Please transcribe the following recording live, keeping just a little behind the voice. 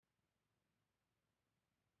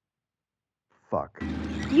fuck?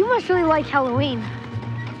 You must really like Halloween.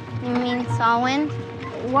 You mean Samhain?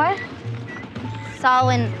 What?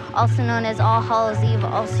 Samhain, also known as All Hallows Eve,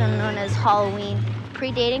 also known as Halloween.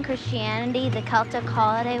 Predating Christianity, the Celtic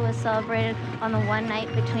holiday was celebrated on the one night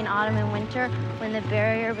between autumn and winter when the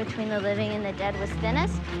barrier between the living and the dead was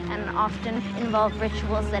thinnest, and often involved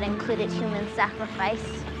rituals that included human sacrifice.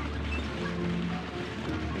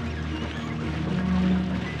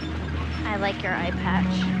 I like your eye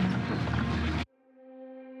patch.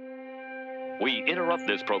 We interrupt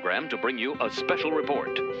this program to bring you a special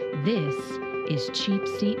report. This is Cheap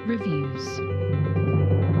Seat Reviews.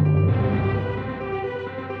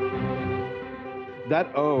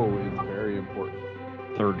 That O is very important.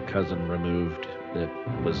 Third cousin removed that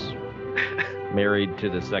was married to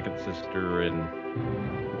the second sister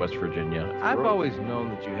in West Virginia. I've always known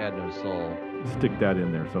that you had no soul. Stick that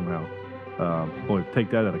in there somehow. Or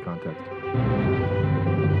take that out of context.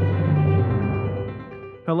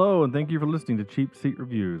 Hello, and thank you for listening to Cheap Seat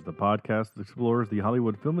Reviews, the podcast that explores the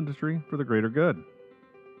Hollywood film industry for the greater good.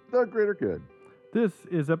 The greater good. This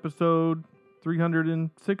is episode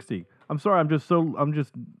 360. I'm sorry, I'm just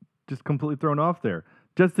completely thrown off there.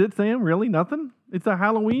 Just it, Sam? Really? Nothing? It's a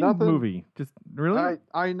Halloween movie. Just really?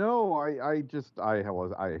 I know. I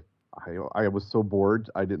was so bored.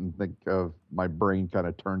 I didn't think of my brain kind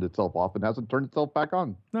of turned itself off and hasn't turned itself back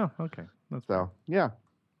on. No, okay. Yeah.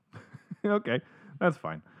 Okay, that's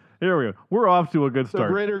fine. Here we go. We're off to a good start.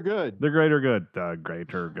 The greater good. The greater good. The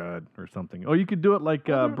greater good or something. Oh, you could do it like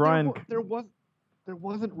Brian. There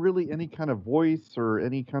wasn't really any kind of voice or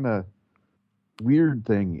any kind of weird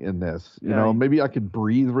thing in this. You know, maybe I could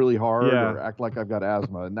breathe really hard or act like I've got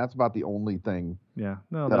asthma, and that's about the only thing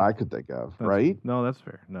that I could think of, right? No, that's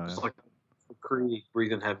fair. No, it's like Creed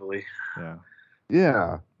breathing heavily. Yeah.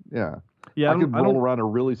 I could roll don't around a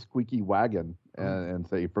really squeaky wagon and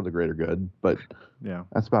say for the greater good, but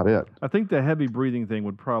that's about it. I think the heavy breathing thing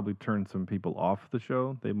would probably turn some people off the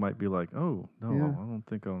show. They might be like, "Oh no, I don't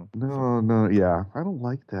think I'll." No, I don't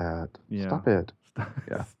like that. Yeah. Stop it.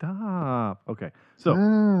 Stop. Okay. So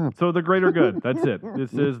the greater good. That's it.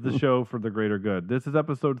 This is the show for the greater good. This is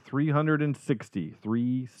episode 360.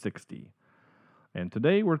 360. And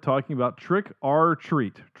today we're talking about Trick or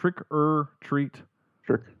Treat. Trick or Treat.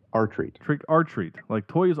 Trick or Treat. Trick or Treat. Like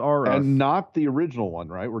Toys R Us. And not the original one,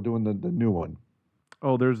 right? We're doing the new one.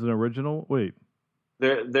 Oh, there's an original? Wait.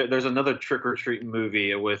 There's another Trick or Treat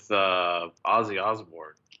movie with Ozzy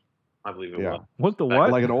Osbourne. I believe it was. What the what?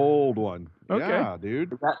 Like an old one. Okay. Yeah,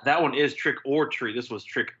 dude. That one is Trick or Treat. This was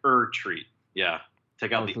Trick or Treat. Yeah.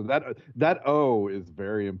 Take out so that O is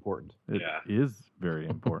very important. It is very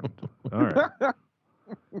important. All right.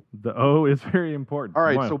 The O is very important. All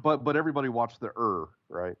right. So, but everybody watched the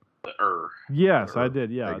right? The Yes, I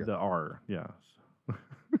did. Yeah, the R. Yes.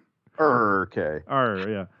 Okay. R.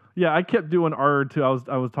 Yeah. Yeah. I kept doing R too. I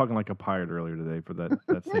was talking like a pirate earlier today for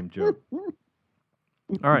that same joke.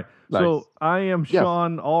 All right. Nice. So I am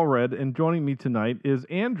Sean Allred, and joining me tonight is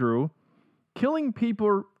Andrew. Killing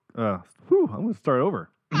people. I'm going to start over.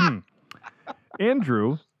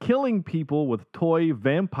 Andrew, killing people with toy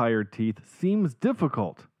vampire teeth seems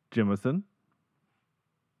difficult, Jimison.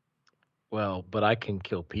 Well, but I can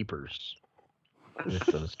kill peepers with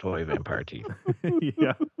those toy vampire teeth.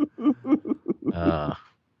 Yeah.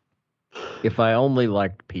 If I only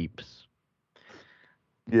liked Peeps.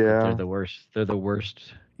 Yeah. They're the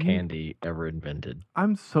worst candy ever invented.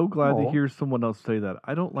 I'm so glad to hear someone else say that.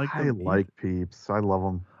 I don't like them. I like Peeps. I love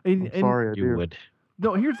them. I'm sorry, I do. Would.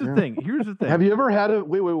 No, here's the thing. Have you ever had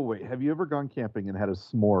wait. Have you ever gone camping and had a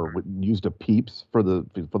s'more used a Peeps for the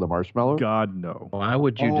marshmallow? God, no. Why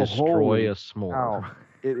would you destroy a s'more? Wow.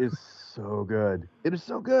 It is so good. It is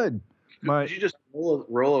so good. Could you just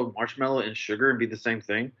roll a marshmallow in sugar and be the same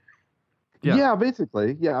thing? Yeah,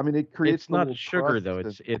 basically. Yeah, I mean it creates. It's not sugar though.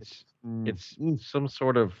 It's some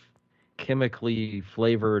sort of chemically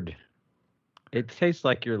flavored. It tastes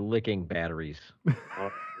like you're licking batteries.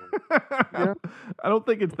 I don't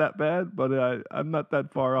think it's that bad, but I'm not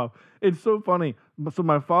that far off. It's so funny. So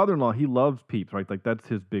my father-in-law, he loves Peeps, right? Like that's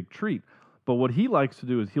his big treat. But what he likes to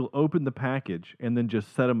do is he'll open the package and then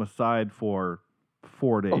just set them aside for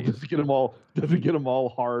 4 days. Does it get them all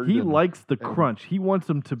hard? He likes the crunch. He wants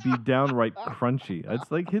them to be downright crunchy.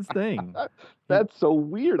 That's like his thing. That's so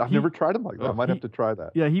weird. I've never tried them like that. I might have to try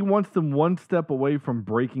that. Yeah, he wants them one step away from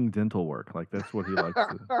breaking dental work. Like that's what he likes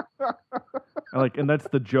to. And that's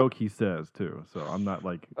the joke he says too. So I'm not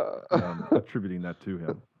like attributing that to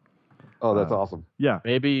him. Oh, that's awesome. Yeah.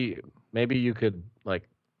 Maybe you could like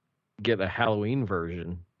get a Halloween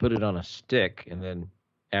version, put it on a stick, and then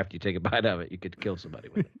after you take a bite of it, you could kill somebody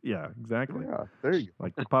with it. Yeah, exactly. Yeah, there you go.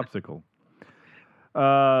 Like the popsicle.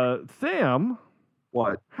 Sam.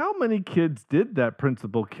 What? How many kids did that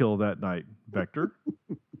principal kill that night, Vector?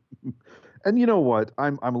 And you know what?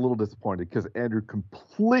 I'm a little disappointed because Andrew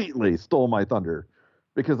completely stole my thunder,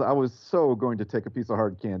 because I was so going to take a piece of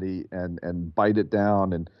hard candy and bite it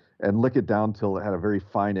down and lick it down till it had a very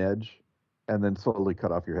fine edge, and then slowly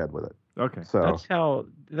cut off your head with it. Okay. So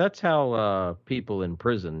that's how people in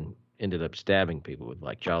prison ended up stabbing people with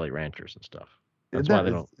like Jolly Ranchers and stuff. That's why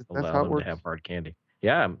they don't allow them to have hard candy.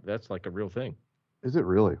 Yeah, that's like a real thing. Is it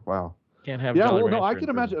really? Wow. Can't have. Yeah, Jolly well, no, I Rancher can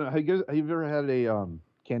in prison. imagine. Have you ever had a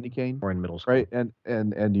candy cane? Or in middle school, right?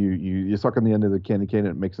 And you suck on the end of the candy cane and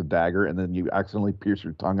it makes a dagger, and then you accidentally pierce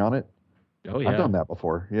your tongue on it. Oh yeah, I've done that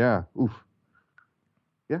before. Yeah. Oof.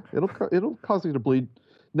 Yeah, it'll cause you to bleed.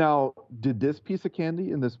 Now, did this piece of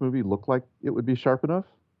candy in this movie look like it would be sharp enough?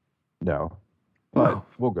 No. But No.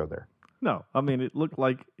 we'll go there. No, I mean it looked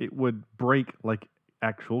like it would break like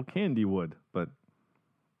actual candy would, but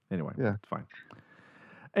anyway, Yeah. it's fine.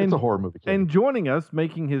 It's a horror movie. Candy. And joining us,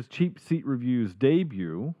 making his Cheap Seat Reviews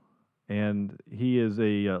debut, and he is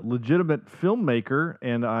a legitimate filmmaker,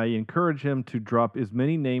 and I encourage him to drop as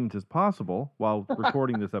many names as possible while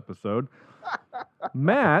recording this episode.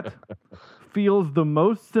 Matt feels the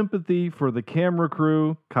most sympathy for the camera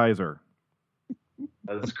crew, Kaiser.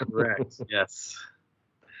 That is correct. Yes.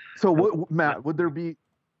 So, what, Matt? Would there be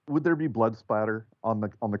blood splatter on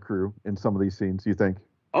the crew in some of these scenes? You think?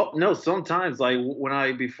 Oh no, sometimes like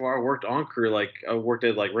before I worked on crew, like I worked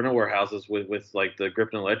at like rental warehouses with like the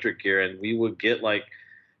Griffin Electric gear, and we would get like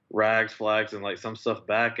rags, flags, and like some stuff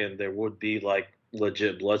back, and there would be like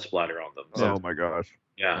legit blood splatter on them. So, Oh my gosh.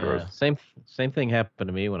 yeah. Same thing happened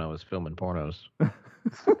to me when I was filming pornos.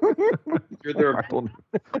 You're there. I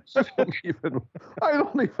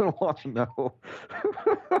don't even want to know.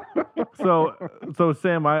 So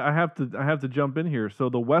Sam, I have to jump in here. So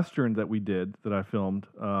the Western that we did, that I filmed,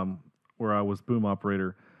 where I was boom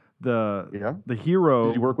operator, the hero.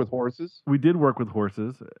 Did you work with horses? We did work with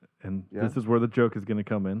horses, and Yeah. this is where the joke is going to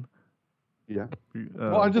come in. Yeah.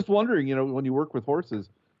 Well, I'm just wondering, when you work with horses.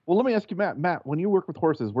 Well, let me ask you, Matt. Matt, when you work with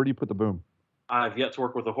horses, where do you put the boom? I've yet to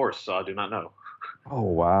work with a horse, so I do not know. Oh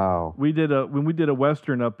wow. When we did a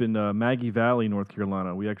Western up in Maggie Valley, North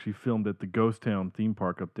Carolina. We actually filmed at the Ghost Town theme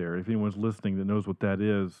park up there. If anyone's listening that knows what that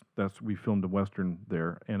is, we filmed a Western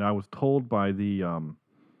there. And I was told by the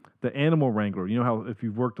animal wrangler. You know how if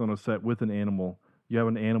you've worked on a set with an animal, you have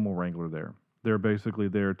an animal wrangler there. They're basically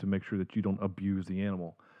there to make sure that you don't abuse the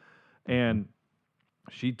animal. And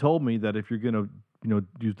she told me that if you're gonna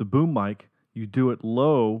use the boom mic, you do it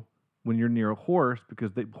low when you're near a horse, because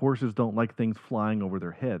horses don't like things flying over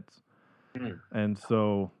their heads. And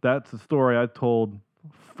so that's a story I told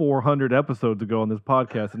 400 episodes ago on this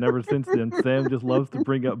podcast, and ever since then, Sam just loves to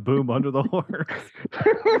bring up boom under the horse.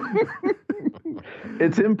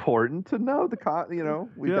 It's important to know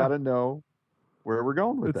we got to know where we're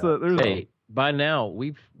going with that. Hey, by now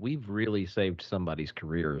we've really saved somebody's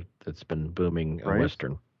career that's been booming a Right?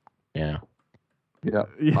 Western. Yeah. Yeah.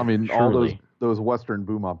 I mean, all those Western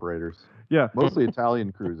boom operators. Yeah. Mostly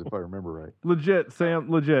Italian crews, if I remember right. Legit,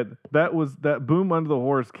 Sam, legit. That boom under the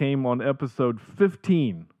horse came on episode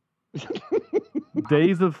 15.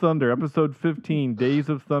 Days of Thunder, episode 15, Days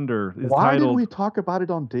of Thunder. Why did we talk about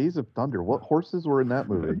it on Days of Thunder? What horses were in that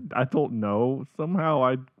movie? I don't know. Somehow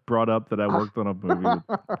I brought up that I worked on a movie with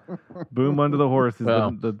Boom Under the Horse is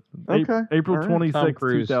April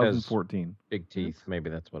 26th, 2014. Big teeth. Maybe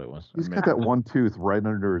that's what it was. He's got that one tooth right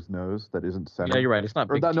under his nose that isn't centered. Yeah, you're right. It's not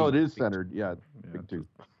big No, it teeth. is centered. Yeah, big tooth.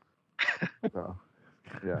 So,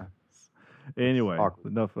 yeah. Anyway,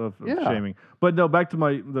 Awkward. enough of shaming. But no, back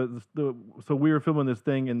to so we were filming this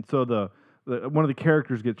thing, and so the one of the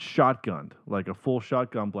characters gets shotgunned, like a full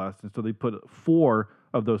shotgun blast, and so they put 4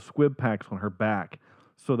 of those squib packs on her back,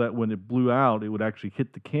 so that when it blew out, it would actually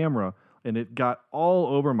hit the camera, and it got all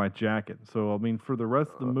over my jacket. So I mean, for the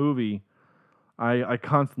rest of the movie, I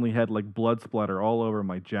constantly had like blood splatter all over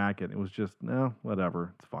my jacket. It was just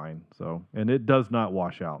whatever, it's fine. So, and it does not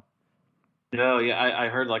wash out. No, yeah, I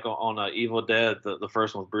heard like on Evil Dead, the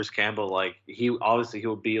first one with Bruce Campbell, like he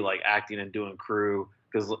would be like acting and doing crew,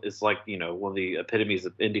 because it's like one of the epitomes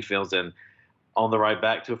of indie films, and on the ride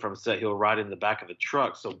back to it from set, he'll ride in the back of the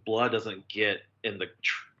truck so blood doesn't get in the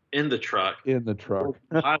truck. In the truck.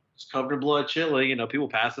 It's covered in blood, chili. People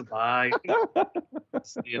passing by.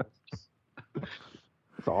 It's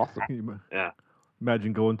awesome. Yeah.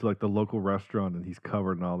 Imagine going to like the local restaurant and he's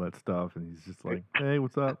covered in all that stuff, and he's just like, "Hey,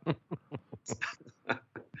 what's up?"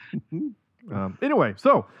 Anyway,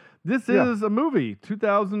 so this is a movie,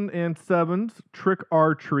 2007's Trick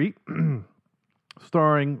or Treat,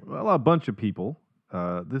 starring a bunch of people.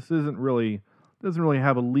 This isn't really doesn't really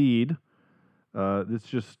have a lead. This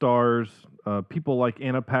just stars people like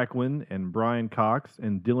Anna Paquin and Brian Cox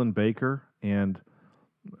and Dylan Baker and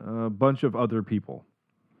a bunch of other people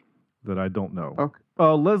that I don't know. Okay.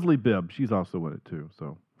 Leslie Bibb, she's also in it too.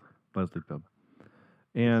 So Leslie Bibb.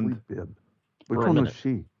 And Leslie Bibb. Which one was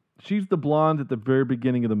she? She's the blonde at the very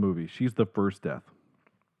beginning of the movie. She's the first death.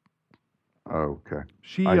 Okay.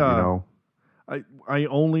 She, I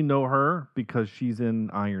only know her because she's in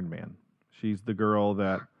Iron Man. She's the girl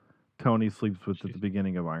that Tony sleeps with at the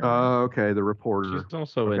beginning of Iron Man. Okay, the reporter. She's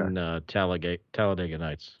also in Talladega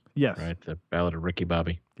Nights. Yes. Right, the Ballad of Ricky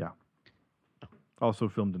Bobby. Yeah. Also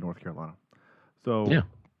filmed in North Carolina. So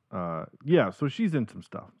so she's in some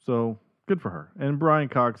stuff. So good for her. And Brian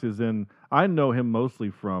Cox is in. I know him mostly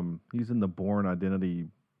from. He's in the Bourne Identity,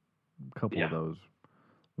 couple of those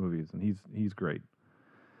movies, and he's great.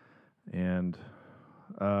 And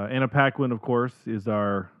Anna Paquin, of course, is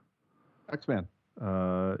our X-Men.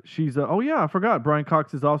 She's I forgot. Brian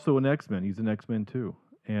Cox is also an X-Men. He's an X-Men too.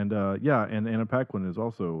 And and Anna Paquin is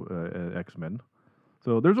also an X-Men.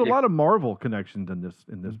 So there's a lot of Marvel connections in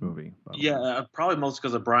this movie. Yeah, probably most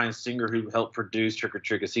because of Bryan Singer, who helped produce Trick or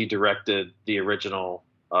Treat, because he directed the original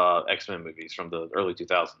X-Men movies from the early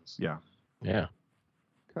 2000s. Yeah. Yeah.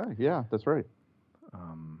 Okay. Yeah, that's right.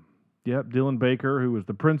 Dylan Baker, who was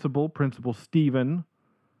the Principal Stephen,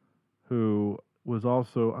 who was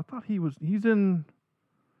also, I thought he's in.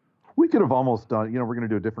 We could have almost done, we're going to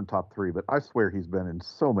do a different top 3, but I swear he's been in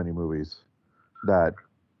so many movies that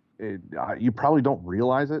you probably don't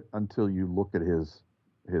realize it until you look at his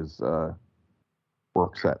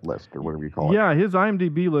work set list or whatever you call it. Yeah, his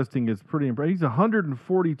IMDb listing is pretty impressive. He's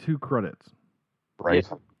 142 credits. Right.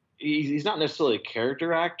 Yeah. He's not necessarily a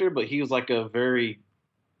character actor, but he was like a very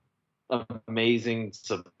amazing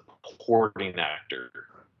supporting actor.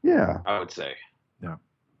 Yeah, I would say. Yeah.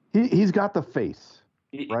 He's got the face,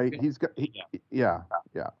 right? He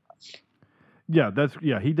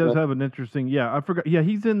does have an interesting. I forgot. Yeah,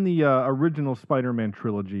 he's in the original Spider-Man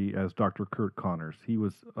trilogy as Dr. Kurt Connors. He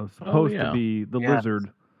was supposed to be the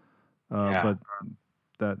Lizard, but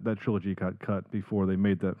that trilogy got cut before they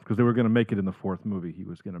made that, because they were going to make it in the 4th movie. He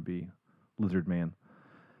was going to be Lizard Man.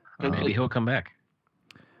 Maybe he'll come back.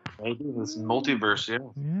 Maybe this multiverse,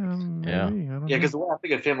 Yeah, because the way I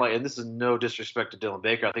think of him, like, and this is no disrespect to Dylan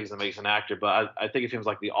Baker, I think he's an amazing actor, but I think of him as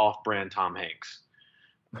like the off-brand Tom Hanks.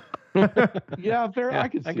 I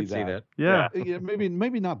can see that. Yeah.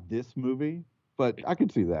 Maybe not this movie, but I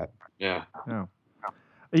can see that. Yeah.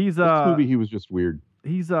 He's this movie, he was just weird.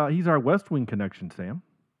 He's our West Wing connection, Sam.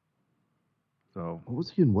 So what was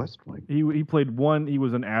he in West Wing? He played one. He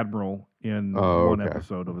was an admiral in one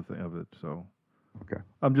episode of it. So okay,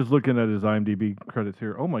 I'm just looking at his IMDb credits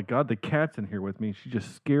here. Oh my God, the cat's in here with me. She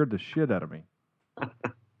just scared the shit out of me.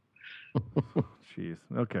 Jeez.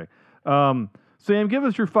 Okay. Sam, give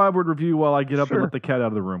us your 5-word review while I get up and let the cat out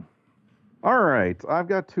of the room. All right, I've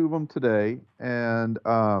got 2 of them today, and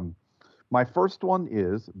my first one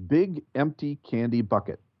is Big Empty Candy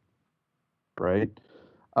Bucket. Right.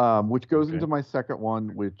 Which goes into my second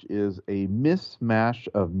one, which is a mismatch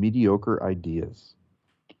of mediocre ideas.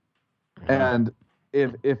 And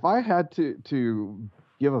if I had to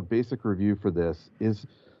give a basic review for this, is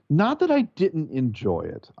not that I didn't enjoy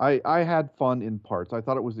it. I had fun in parts. I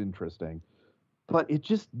thought it was interesting, but it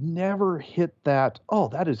just never hit that, oh,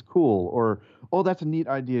 that is cool, or oh, that's a neat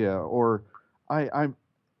idea, or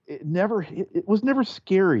it was never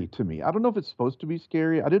scary to me. I don't know if it's supposed to be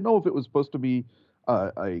scary. I didn't know if it was supposed to be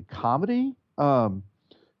a comedy.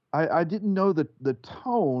 I didn't know the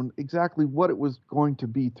tone, exactly what it was going to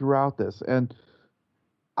be throughout this. And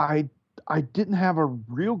I didn't have a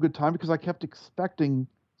real good time because I kept expecting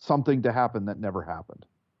something to happen that never happened.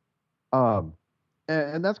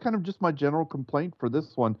 And that's kind of just my general complaint for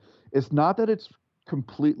this one. It's not that it's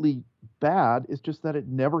completely bad. It's just that it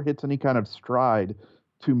never hits any kind of stride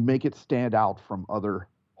to make it stand out from other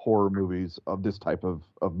horror movies of this type of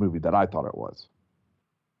movie that I thought it was.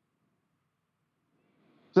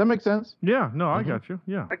 Does that make sense? Yeah, no, I got you.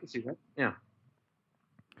 Yeah, I can see that. Yeah.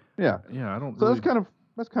 I don't. So that's kind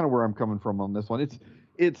of where I'm coming from on this one.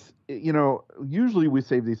 It's usually we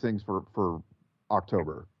save these things for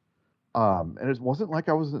October, and it wasn't like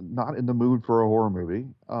I was not in the mood for a horror movie,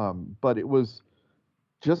 but it was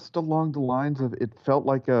just along the lines of, it felt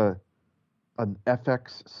like an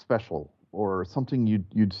FX special or something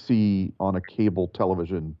you'd see on a cable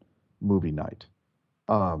television movie night.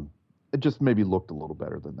 It just maybe looked a little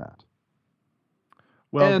better than that.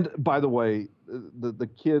 Well, and by the way, the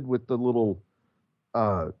kid with the little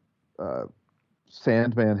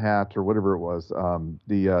Sandman hat or whatever it was, I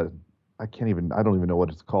don't even know what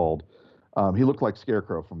it's called. He looked like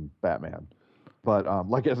Scarecrow from Batman, but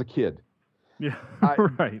like as a kid. Yeah,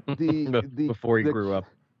 right. Before he grew up.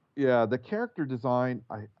 Yeah, the character design,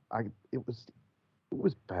 it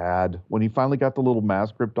was bad. When he finally got the little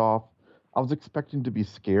mask ripped off, I was expecting to be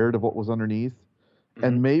scared of what was underneath. Mm-hmm.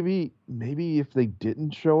 And maybe if they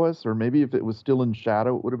didn't show us, or maybe if it was still in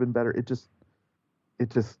shadow, it would have been better. It just,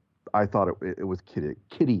 I thought it was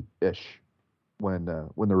kiddie-ish when the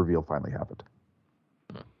reveal finally happened.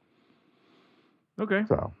 Okay.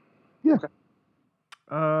 So, yeah.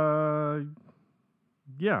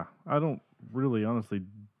 Yeah, I don't really honestly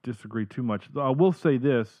disagree too much. I will say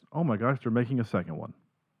this. Oh my gosh, they're making a second one.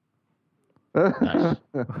 Nice.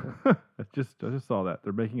 I just saw that.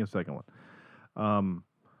 They're making a second one.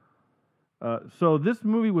 So this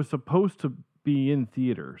movie was supposed to be in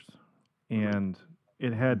theaters, and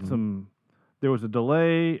it had there was a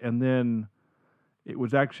delay, and then it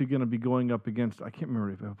was actually going to be going up against, I can't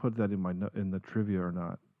remember if I put that in the trivia or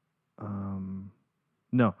not.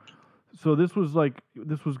 No. So this was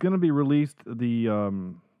going to be released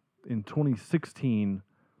in 2016,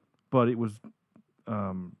 but it was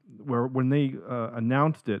when they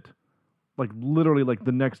announced it, like literally like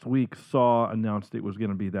the next week, Saw announced it was going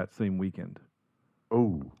to be that same weekend.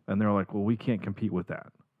 Oh. And they're like, well, we can't compete with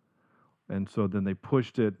that. And so then they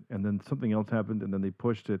pushed it, and then something else happened, and then they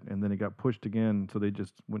pushed it, and then it got pushed again, so they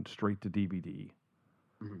just went straight to DVD.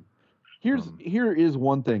 Mm-hmm. Here is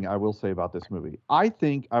one thing I will say about this movie. I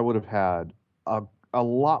think I would have had a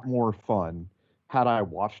lot more fun had I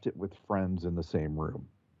watched it with friends in the same room.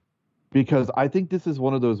 Because I think this is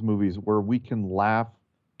one of those movies where we can laugh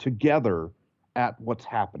together at what's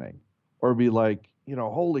happening, or be like,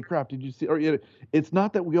 holy crap, did you see? Or it's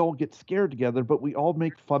not that we all get scared together, but we all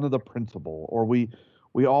make fun of the principal, or we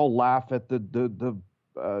all laugh at the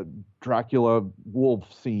Dracula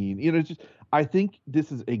wolf scene. It's just, I think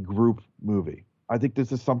this is a group movie. I think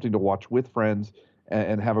this is something to watch with friends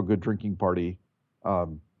and have a good drinking party.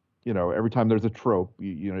 Every time there's a trope,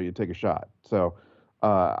 you take a shot. So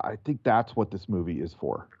I think that's what this movie is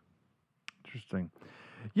for. Interesting.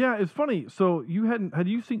 Yeah, it's funny. So you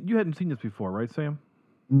hadn't seen this before, right, Sam?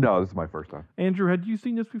 No, this is my first time. Andrew, had you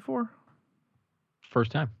seen this before?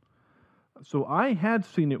 First time. So I had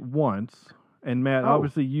seen it once, and Matt,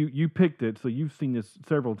 obviously you picked it, so you've seen this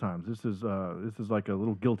several times. This is like a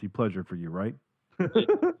little guilty pleasure for you, right?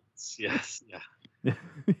 Yes. Yeah.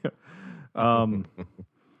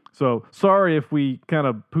 So sorry if we kind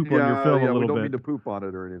of poop on your film a little bit. We don't mean to poop on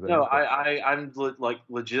it or anything. No, I'm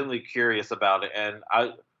legitimately curious about it, and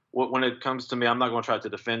when it comes to me, I'm not going to try to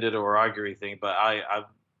defend it or argue anything, but I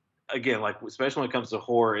again, like, especially when it comes to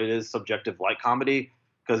horror, it is subjective light comedy,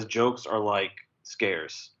 because jokes are like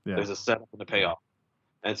scares. Yeah. There's a setup and a payoff,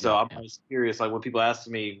 and so I'm always curious. Like, when people ask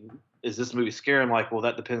me, "Is this movie scary?" I'm like, "Well,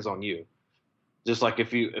 that depends on you." Just like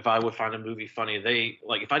if I would find a movie funny,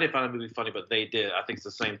 if I didn't find a movie funny, but they did, I think it's the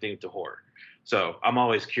same thing to horror. So I'm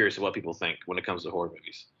always curious what people think when it comes to horror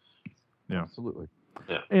movies. Yeah, absolutely.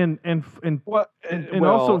 Yeah. And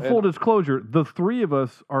also full disclosure, the three of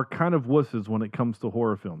us are kind of wusses when it comes to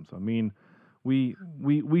horror films. I mean, we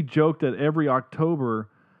joke that every October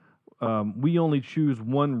we only choose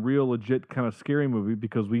one real legit kind of scary movie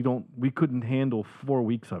because we couldn't handle 4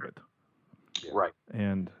 weeks of it. Yeah. Right.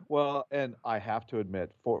 And I have to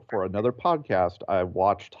admit, for another podcast, I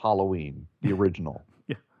watched Halloween, the original,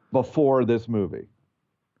 before this movie.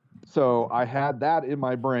 So I had that in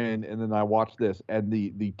my brain, and then I watched this, and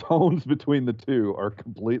the tones between the two are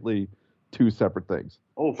completely two separate things.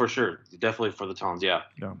 Oh, for sure. Definitely for the tones, yeah.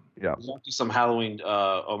 Yeah. There's some Halloween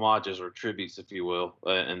homages or tributes, if you will.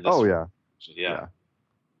 In this Yeah.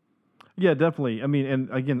 Yeah, definitely. I mean, and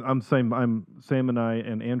again, I'm Sam and I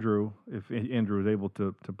and Andrew, if Andrew is able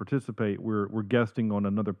to participate, we're guesting on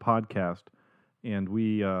another podcast, and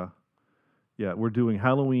we're doing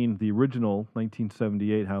Halloween, the original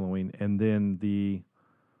 1978 Halloween, and then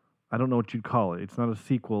I don't know what you'd call it. It's not a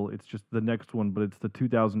sequel. It's just the next one, but it's the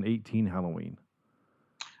 2018 Halloween.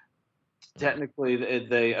 Technically,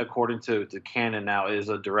 they, according to canon now, is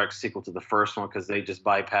a direct sequel to the first one, because they just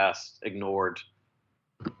ignored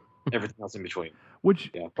everything else in between.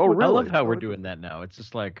 Which really? I love how we're doing that now. It's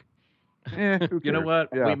just like, you know what?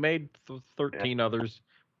 Yeah. We made 13 others.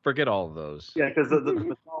 Forget all of those. Yeah, because the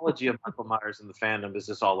mythology of Michael Myers in the fandom is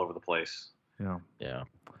just all over the place. Yeah. Yeah.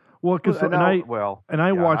 Well, because I watched.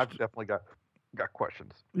 I've definitely got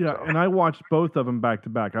questions. Yeah, so. And I watched both of them back to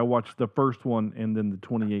back. I watched the first one and then the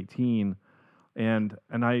 2018, and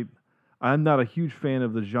I'm not a huge fan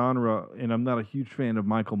of the genre, and I'm not a huge fan of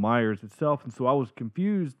Michael Myers itself, and so I was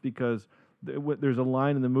confused because there's a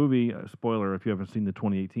line in the movie, spoiler if you haven't seen the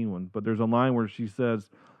 2018 one, but there's a line where she says,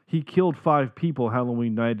 he killed 5 people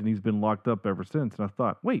Halloween night and he's been locked up ever since. And I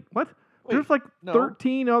thought, wait, what? There's like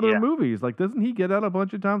 13 other movies. Like, doesn't he get out a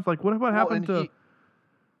bunch of times? Like, what happened to...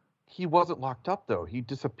 He wasn't locked up, though. He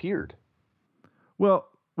disappeared. Well,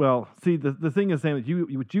 see, the thing is, Sam, that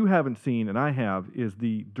what you haven't seen, and I have, is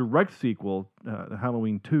the direct sequel,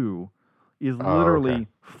 Halloween 2, is literally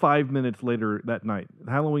 5 minutes later that night.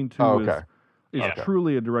 Halloween 2 is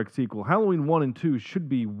truly a direct sequel. Halloween 1 and 2 should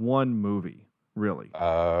be one movie, really.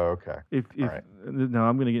 Okay. Now,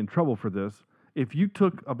 I'm going to get in trouble for this. If you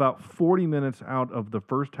took about 40 minutes out of the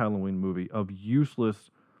first Halloween movie of useless,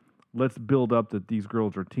 let's build up that these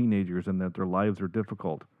girls are teenagers and that their lives are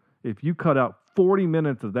difficult. If you cut out 40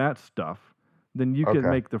 minutes of that stuff, then you could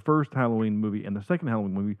make the first Halloween movie and the second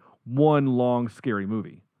Halloween movie one long, scary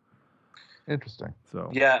movie. Interesting. So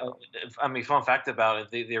yeah, I mean, fun fact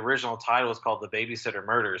about it: the original title was called The Babysitter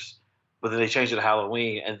Murders, but then they changed it to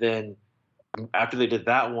Halloween, and then after they did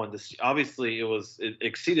that one, obviously it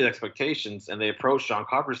exceeded expectations, and they approached John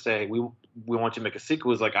Carpenter saying, "We want you to make a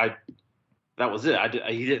sequel." It was like that was it.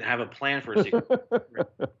 He didn't have a plan for a sequel,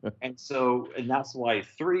 and that's why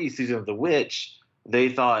 3 Season of the Witch, they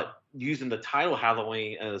thought using the title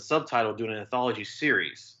Halloween and the subtitle doing an anthology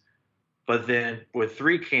series. But then when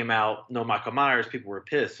 3 came out, no Michael Myers, people were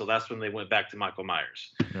pissed. So that's when they went back to Michael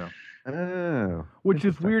Myers. Yeah. Oh, which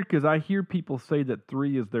is weird because I hear people say that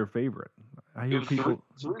 3 is their favorite. I hear people.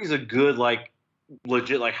 3 is a good, like,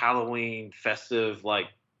 legit, like, Halloween festive, like,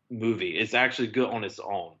 movie. It's actually good on its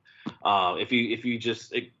own. If you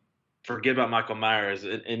just forget about Michael Myers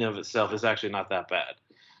in and of itself, it's actually not that bad.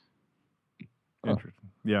 Interesting.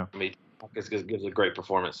 Yeah. I mean, it gives a great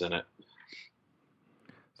performance in it.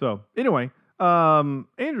 So anyway,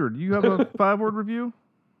 Andrew, do you have a 5-word review?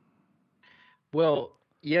 Well,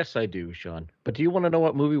 yes, I do, Sean. But do you want to know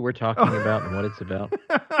what movie we're talking about and what it's about?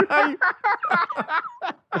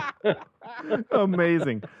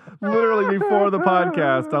 Amazing. Literally before the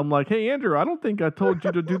podcast, I'm like, hey, Andrew, I don't think I told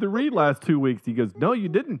you to do the read last 2 weeks. He goes, no, you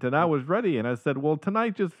didn't. And I was ready. And I said, well,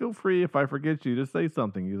 tonight, just feel free if I forget you to say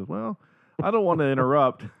something. He goes, well, I don't want to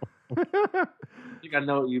interrupt. I think I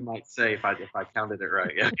know what you might say if I counted it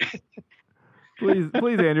right. Yeah. Please,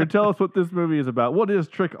 Andrew, tell us what this movie is about. What is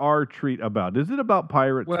Trick or Treat about? Is it about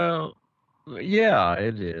pirates? Well, yeah,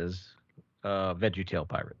 it is. VeggieTale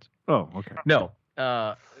pirates. Oh, okay. No,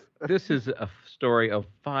 this is a story of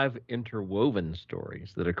 5 interwoven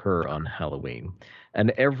stories that occur on Halloween.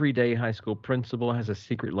 An everyday high school principal has a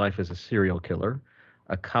secret life as a serial killer.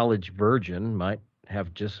 A college virgin might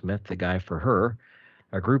have just met the guy for her.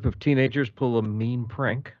 A group of teenagers pull a mean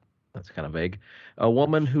prank. That's kind of vague. A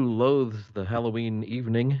woman who loathes the Halloween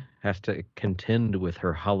evening has to contend with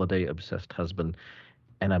her holiday-obsessed husband.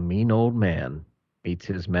 And a mean old man meets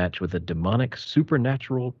his match with a demonic,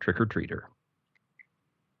 supernatural trick-or-treater.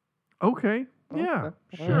 Okay. Yeah,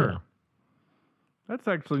 sure. That's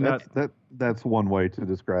actually that's one way to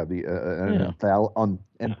describe the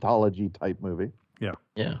anthology type movie. Yeah.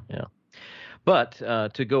 But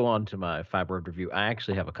to go on to my 5-word review, I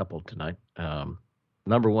actually have a couple tonight.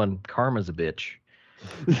 Number 1, karma's a bitch.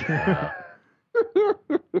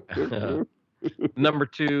 Number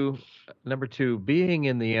two, being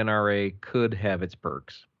in the NRA could have its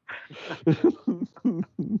perks.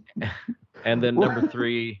 And then number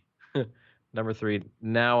three,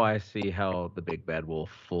 now I see how the big bad wolf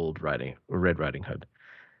fooled Red Riding Hood.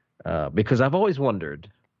 Because I've always wondered,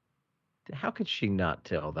 how could she not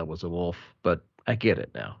tell that was a wolf? But I get it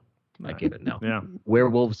now. Yeah.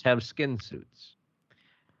 Werewolves have skin suits.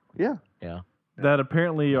 Yeah. That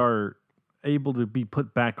apparently are able to be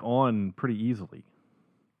put back on pretty easily.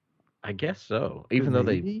 I guess so. Even though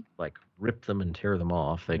they like rip them and tear them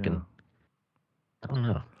off, they can. I don't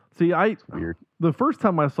know. See, weird. The first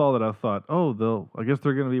time I saw that, I thought, oh, I guess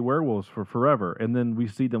they're going to be werewolves for forever. And then we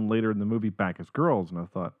see them later in the movie back as girls, and I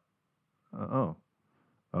thought, oh,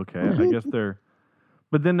 okay, I guess they're.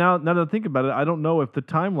 But then now that I think about it, I don't know if the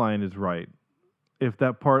timeline is right. If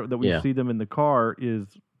that part that we see them in the car is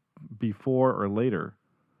before or later.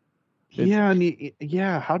 How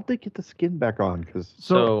did they get the skin back on? Because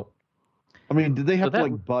I mean, did they have to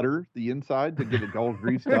butter the inside to get it all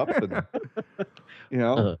greased up? And,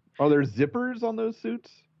 are there zippers on those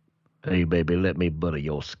suits? Hey, baby, let me butter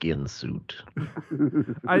your skin suit.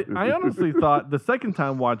 I honestly thought the second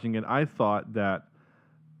time watching it, I thought that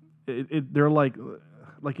they're like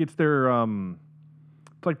it's their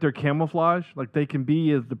it's like their camouflage. Like they can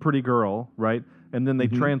be as the pretty girl, right? And then they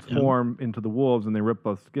transform into the wolves and they rip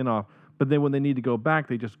the skin off. But then when they need to go back,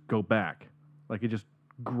 they just go back. Like it just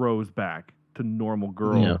grows back to normal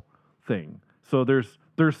girl thing. So there's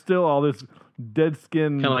still all this dead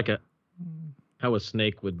skin. Kind of like how a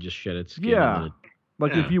snake would just shed its skin. Yeah.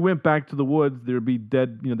 Like if you went back to the woods, there'd be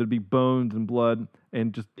there'd be bones and blood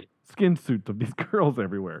and just skin suits of these girls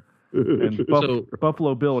everywhere. And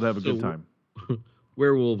Buffalo Bill would have a good time.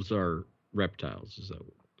 Werewolves are reptiles, is that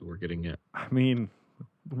what we're getting at? I mean,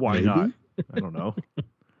 why not? I don't know.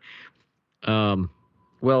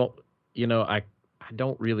 Well, I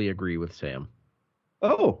don't really agree with Sam.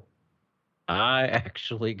 Oh. I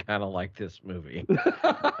actually kind of like this movie.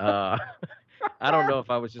 I don't know if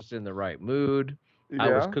I was just in the right mood. Yeah.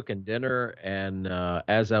 I was cooking dinner, and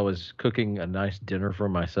as I was cooking a nice dinner for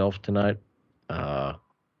myself tonight,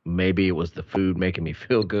 maybe it was the food making me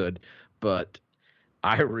feel good, but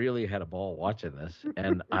I really had a ball watching this,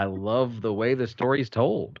 and I love the way the story's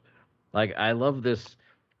told. Like, I love this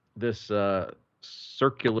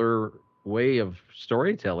circular way of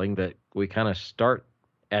storytelling that we kind of start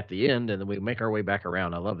at the end and then we make our way back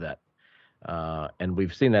around. I love that. And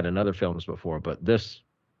we've seen that in other films before, but this,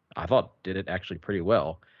 I thought, did it actually pretty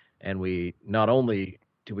well. And we not only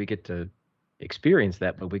do we get to experience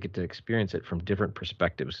that, but we get to experience it from different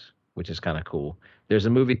perspectives, which is kind of cool. There's a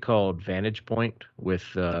movie called Vantage Point with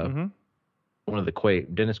one of the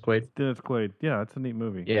Dennis Quaid. Dennis Quaid. Yeah, it's a neat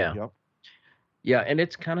movie. Yeah. Yep. Yeah, and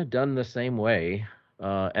it's kind of done the same way.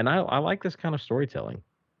 And I like this kind of storytelling.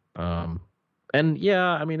 And yeah,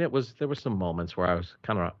 I mean, there was some moments where I was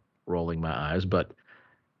kind of rolling my eyes, but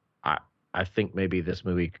I think maybe this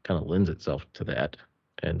movie kind of lends itself to that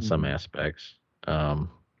in some aspects.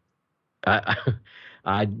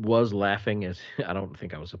 I was laughing as I don't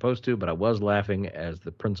think I was supposed to, but I was laughing as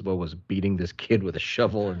the principal was beating this kid with a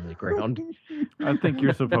shovel in the ground. I think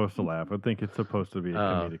you're supposed to laugh. I think it's supposed to be a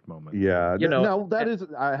comedic moment. Yeah. No, that is,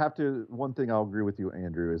 I have to, one thing I'll agree with you,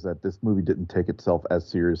 Andrew, is that this movie didn't take itself as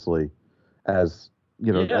seriously as,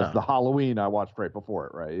 as the Halloween I watched right before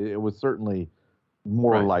it, right? It was certainly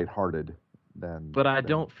more lighthearted than. But I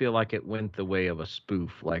don't feel like it went the way of a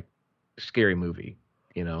spoof, like Scary Movie,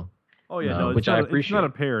 Oh yeah, no, which I appreciate. It's not a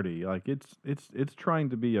parody. Like it's trying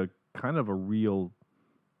to be a kind of a real,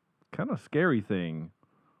 kind of scary thing.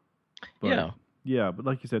 But, yeah, but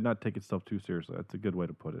like you said, not take itself too seriously. That's a good way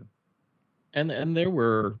to put it. And there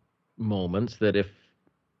were moments that if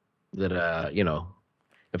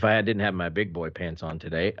I didn't have my big boy pants on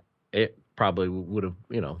today, it probably would have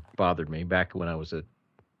bothered me back when I was a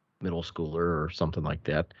middle schooler or something like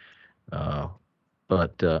that.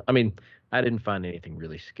 But I mean, I didn't find anything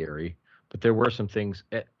really scary. But there were some things.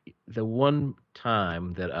 The one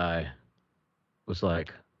time that I was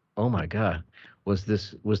like, "Oh my God," was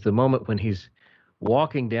the moment when he's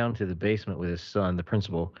walking down to the basement with his son, the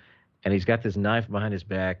principal, and he's got this knife behind his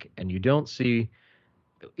back, and you don't see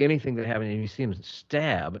anything that happened, and you see him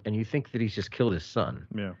stab, and you think that he's just killed his son.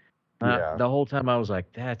 Yeah. The whole time I was like,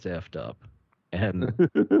 "That's effed up," and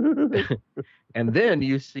and then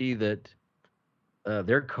you see that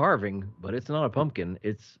they're carving, but it's not a pumpkin;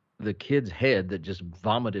 it's the kid's head that just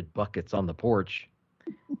vomited buckets on the porch.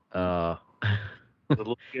 And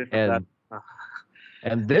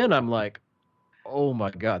then I'm like, oh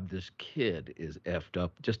my God, this kid is effed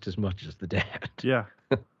up just as much as the dad. Yeah.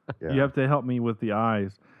 You have to help me with the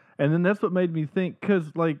eyes. And then that's what made me think,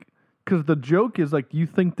 because the joke is like, you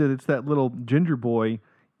think that it's that little ginger boy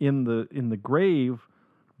in the grave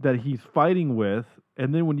that he's fighting with,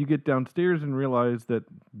 and then when you get downstairs and realize that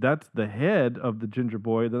that's the head of the ginger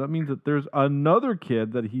boy, then that means that there's another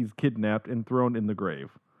kid that he's kidnapped and thrown in the grave.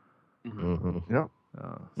 Mm-hmm. Yeah.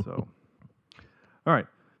 So, all right.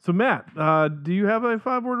 So Matt, do you have a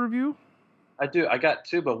 5-word review? I do. I got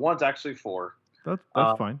 2, but one's actually 4. That's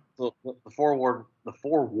fine. So the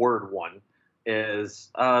 4-word one is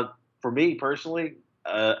for me personally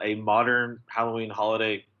a modern Halloween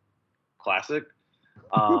holiday classic.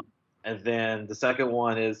 And then the second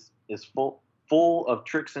one is full of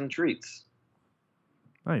tricks and treats.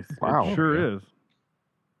 Nice. Wow. It sure is.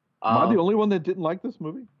 Am I the only one that didn't like this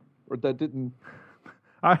movie? Or that didn't...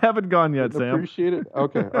 I haven't gone yet, Sam. Appreciate it?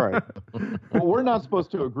 Okay, all right. Well, we're not supposed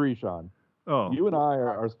to agree, Sean. Oh. You and I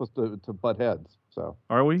are supposed to butt heads. So.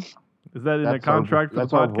 Are we? Is that in the contract for the podcast?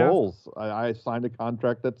 That's our roles. I signed a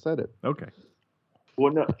contract that said it. Okay.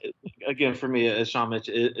 Well, no. Again, for me, as Sean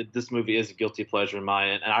mentioned, this movie is a guilty pleasure of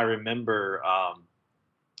mine. And I remember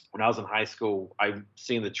when I was in high school, I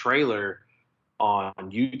seen the trailer on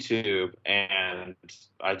YouTube, and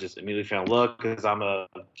I just immediately fell in love because I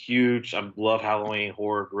love Halloween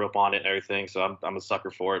horror, grew up on it and everything. So I'm a sucker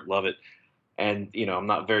for it, love it. And I'm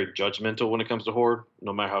not very judgmental when it comes to horror,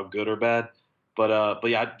 no matter how good or bad. But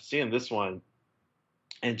yeah, seeing this one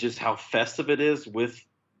and just how festive it is with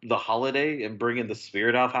the holiday and bringing the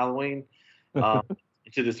spirit of Halloween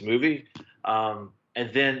into this movie. And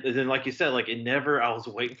then, like you said, like it never. I was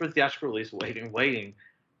waiting for the theatrical release, waiting,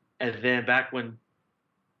 and then back when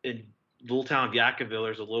in little town Yadkinville,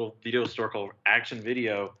 there's a little video store called Action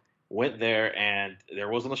Video. Went there and there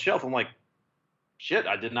was on the shelf. I'm like, shit,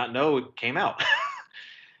 I did not know it came out.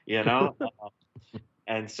 You know.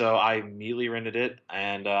 And so I immediately rented it,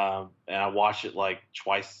 and I watched it like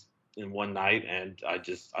twice in one night, and I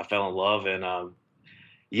fell in love. And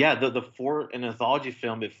for an anthology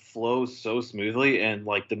film, it flows so smoothly, and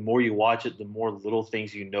like the more you watch it, the more little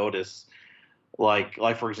things you notice. Like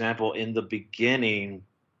for example, in the beginning,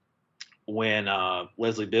 when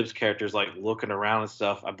Leslie Bibb's character is like looking around and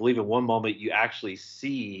stuff, I believe in one moment you actually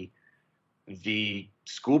see the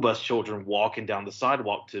school bus children walking down the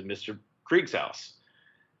sidewalk to Mr. Krieg's house.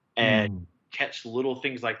 And catch little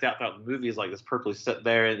things like that throughout the movie is like this purposely set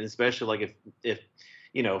there, and especially like if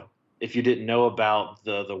you didn't know about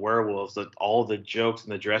the werewolves, that all the jokes in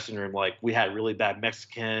the dressing room, like we had really bad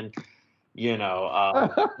Mexican,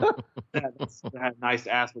 had nice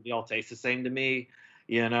ass, but they all taste the same to me,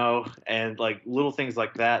 and like little things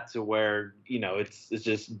like that to where it's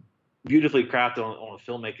just beautifully crafted on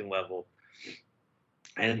a filmmaking level.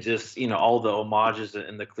 And just, all the homages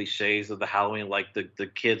and the cliches of the Halloween, like the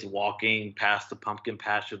kids walking past the pumpkin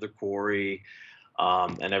patch of the quarry,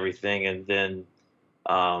 and everything. And then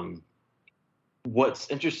what's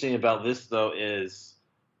interesting about this, though, is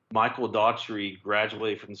Michael Daughtry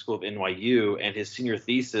graduated from the School of NYU, and his senior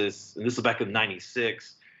thesis, and this was back in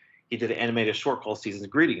 '96, he did an animated short called Season's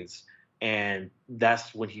Greetings. And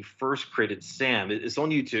that's when he first created Sam. It's on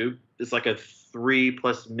YouTube. It's like a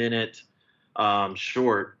 3+ minute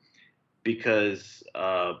short, because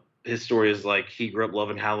his story is like he grew up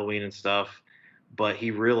loving Halloween and stuff, but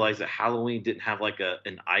he realized that Halloween didn't have like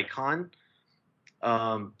an icon.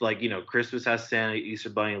 Christmas has Santa, Easter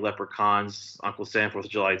Bunny, leprechauns, Uncle Sam, 4th of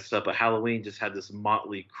July and stuff, but Halloween just had this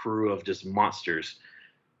motley crew of just monsters.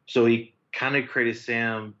 So he kind of created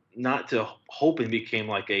Sam not to hope it became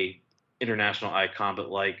like a international icon,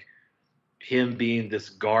 but like him being this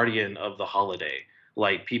guardian of the holiday.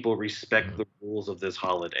 Like people respect the rules of this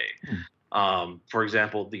holiday. For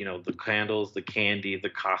example, the candles, the candy, the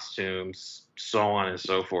costumes, so on and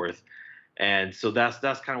so forth. And so that's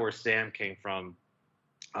kind of where Sam came from,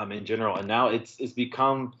 in general. And now it's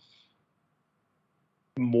become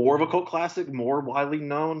more of a cult classic, more widely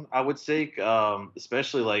known, I would say.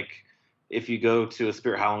 Especially like if you go to a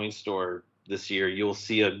Spirit Halloween store this year, you'll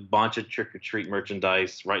see a bunch of trick or treat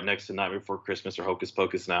merchandise right next to Nightmare Before Christmas or Hocus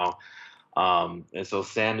Pocus now. And so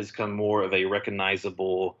Sam has become more of a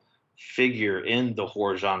recognizable figure in the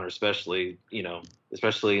horror genre, especially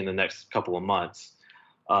in the next couple of months.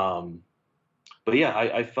 But yeah,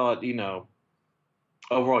 I thought,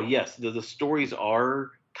 overall, yes, the stories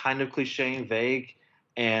are kind of cliche and vague,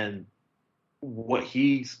 and what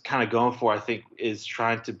he's kind of going for, I think, is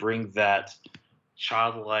trying to bring that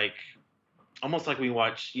childlike, almost like we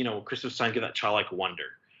watch, Christmas time, get that childlike wonder.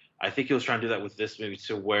 I think he was trying to do that with this movie,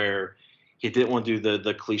 to where he didn't want to do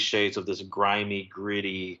the cliches of this grimy,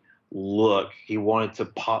 gritty look. He wanted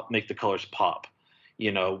to make the colors pop. The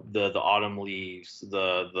autumn leaves,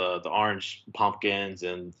 the orange pumpkins,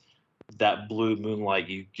 and that blue moonlight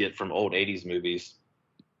you get from old 80s movies.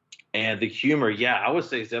 And the humor, I would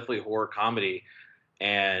say it's definitely a horror comedy.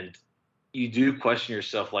 And you do question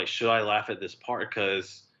yourself, like, should I laugh at this part?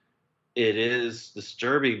 Because it is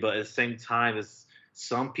disturbing, but at the same time, it's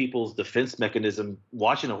some people's defense mechanism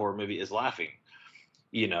watching a horror movie is laughing,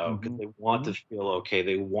 because they want to feel okay.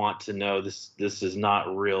 They want to know this is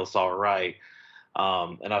not real. It's all right.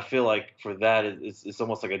 And I feel like for that, it's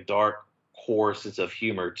almost like a dark horror sense of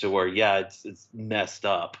humor, to where, it's messed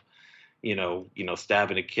up,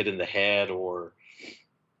 stabbing a kid in the head or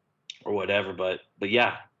whatever. But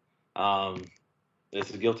it's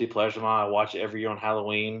a guilty pleasure of mine. I watch it every year on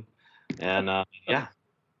Halloween, and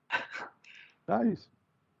Nice.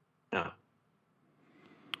 Yeah.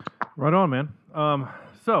 Right on, man.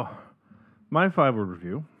 So my 5-word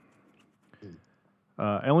review.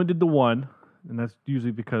 I only did the one, and that's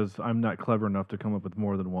usually because I'm not clever enough to come up with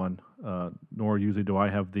more than one, nor usually do I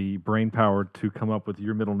have the brain power to come up with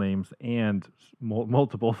your middle names and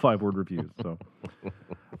multiple 5-word reviews. So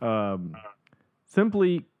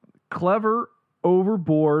simply clever,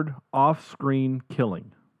 overboard, off-screen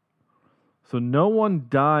killing. So no one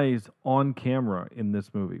dies on camera in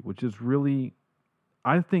this movie, which is really,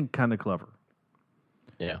 I think, kind of clever.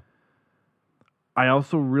 Yeah. I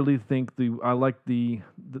also really think I like the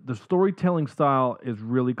storytelling style is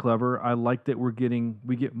really clever. I like that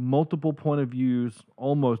we get multiple point of views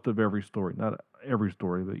almost of every story. Not every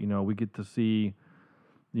story, but we get to see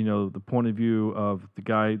the point of view of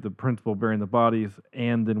the principal burying the bodies,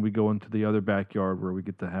 and then we go into the other backyard where we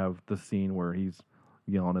get to have the scene where he's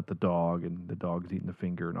yelling at the dog and the dog's eating the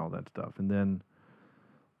finger and all that stuff. And then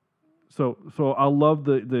so I love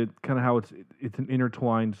the kind of how it's an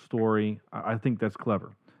intertwined story. I think that's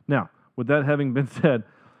clever. Now, with that having been said,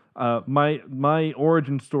 my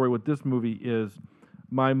origin story with this movie is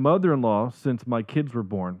my mother-in-law, since my kids were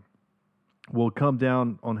born, will come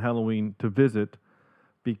down on Halloween to visit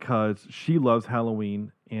because she loves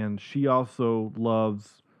Halloween, and she also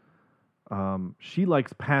loves, she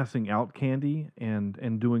likes passing out candy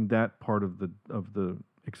and doing that part of the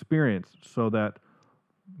experience, so that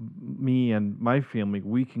me and my family,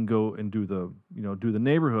 we can go and do the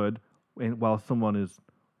neighborhood, and while someone is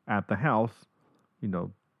at the house,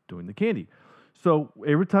 doing the candy. So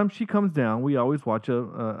every time she comes down, we always watch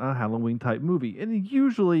a Halloween type movie, and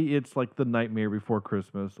usually it's like The Nightmare Before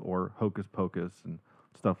Christmas or Hocus Pocus and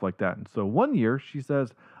stuff like that. And so one year she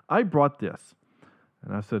says, "I brought this,"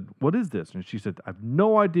 and I said, "What is this?" And she said, "I have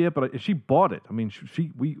no idea," but she bought it. I mean,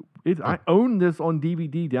 I own this on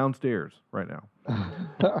DVD downstairs right now.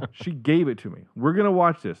 She gave it to me. We're gonna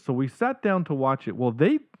watch this. So we sat down to watch it. Well,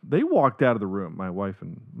 they walked out of the room. My wife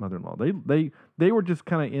and mother-in-law. They were just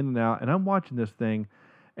kind of in and out. And I'm watching this thing,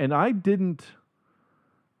 and I didn't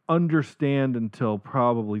understand until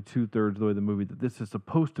probably 2/3 of the way of the movie that this is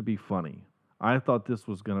supposed to be funny. I thought this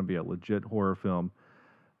was going to be a legit horror film,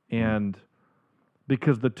 and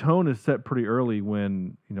because the tone is set pretty early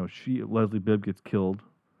when Leslie Bibb gets killed,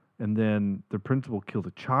 and then the principal kills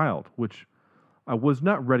a child, which I was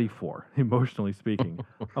not ready for, emotionally speaking.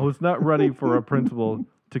 I was not ready for a principal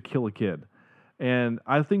to kill a kid, and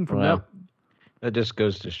I think from that just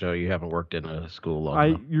goes to show you haven't worked in a school long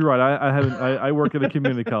enough. You're right. I haven't. I work at a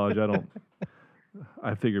community college.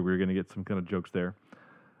 I figured we were going to get some kind of jokes there.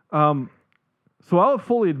 So I'll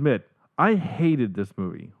fully admit, I hated this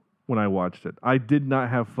movie when I watched it. I did not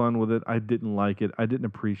have fun with it. I didn't like it. I didn't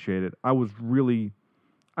appreciate it. I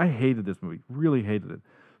hated this movie. Really hated it.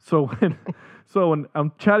 So when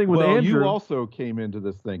I'm chatting with Andrew, you also came into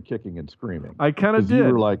this thing kicking and screaming. I kind of did. You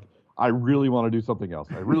were like, "I really want to do something else.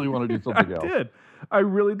 I really want to do something else." I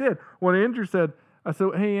really did. When Andrew said, I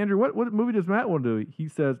said, "Hey Andrew, what movie does Matt want to do?" He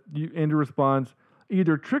says, Andrew responds,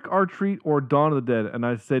 "Either Trick or Treat or Dawn of the Dead." And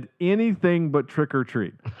I said, "Anything but Trick or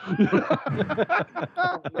Treat."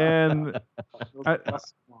 And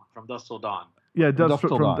From Dusk Till Dawn. Yeah,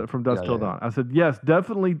 from Dusk Till Dawn. I said, "Yes,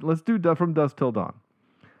 definitely. Let's do From Dusk Till Dawn."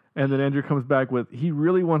 And then Andrew comes back with, he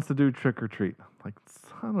really wants to do Trick or Treat. I'm like,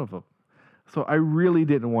 son of a... So I really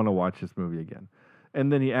didn't want to watch this movie again.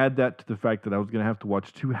 And then you add that to the fact that I was going to have to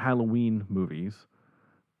watch 2 Halloween movies,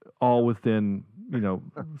 all within,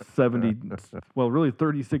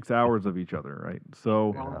 36 hours of each other, right?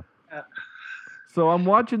 So I'm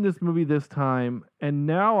watching this movie this time, and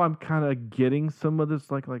now I'm kind of getting some of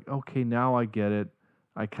this, like, okay, now I get it.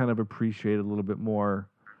 I kind of appreciate it a little bit more.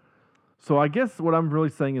 So I guess what I'm really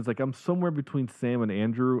saying is, like, I'm somewhere between Sam and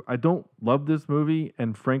Andrew. I don't love this movie,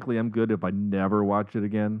 and frankly, I'm good if I never watch it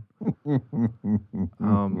again. But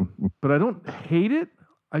I don't hate it.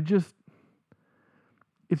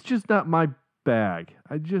 It's just not my bag.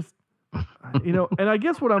 And I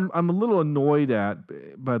guess what I'm a little annoyed at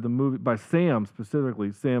by the movie, by Sam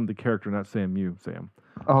specifically, Sam the character, not Sam you, Sam.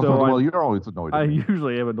 Oh, so well, you're always annoyed. I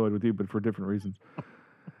usually am annoyed with you, but for different reasons.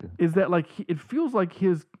 Is that it feels like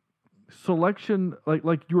his selection,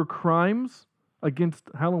 like your crimes against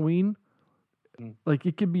Halloween, like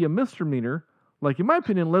it could be a misdemeanor. Like in my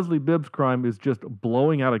opinion, Leslie Bibb's crime is just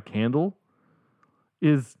blowing out a candle,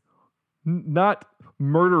 is not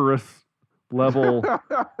murderous level.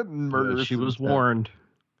 Murderous. She was warned.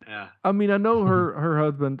 Yeah. I mean, I know her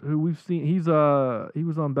husband, who we've seen. He was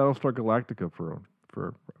on Battlestar Galactica for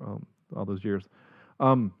all those years.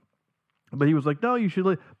 But he was like, no, you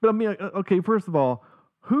should. But I mean, okay, first of all,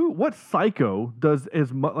 what psycho does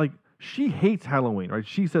as much, like, she hates Halloween, right?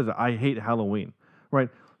 She says, I hate Halloween, right?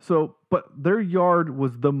 So, but their yard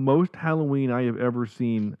was the most Halloween I have ever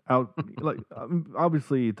seen out. Like,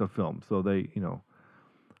 obviously it's a film, so they,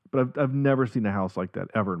 but I've never seen a house like that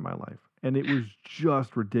ever in my life. And it was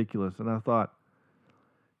just ridiculous. And I thought,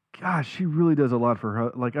 gosh, she really does a lot for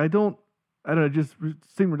her. Like, I don't know, it just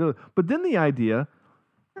seemed ridiculous. But then the idea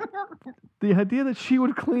that she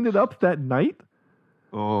would clean it up that night.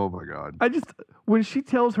 Oh my God. When she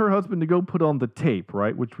tells her husband to go put on the tape,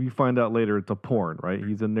 right, which we find out later it's a porn, right?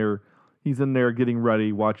 He's in there getting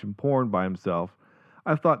ready, watching porn by himself.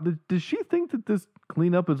 I thought, does she think that this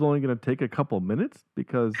cleanup is only going to take a couple minutes?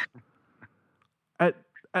 Because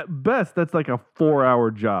at best, that's like a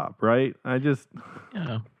 4-hour job, right?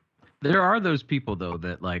 Yeah. There are those people though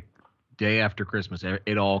that like day after Christmas,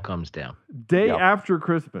 it all comes down. Day after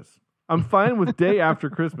Christmas. I'm fine with day after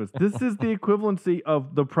Christmas. This is the equivalency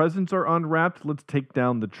of the presents are unwrapped. Let's take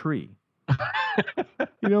down the tree.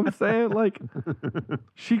 You know what I'm saying? Like,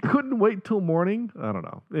 she couldn't wait till morning. I don't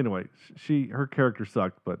know. Anyway, her character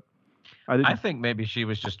sucked, but I think maybe she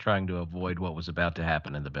was just trying to avoid what was about to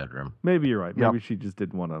happen in the bedroom. Maybe you're right. Maybe she just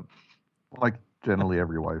didn't want to. Like generally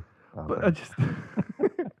every wife. But I just.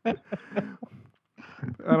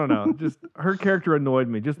 I don't know. Just her character annoyed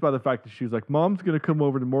me just by the fact that she was like, "Mom's gonna come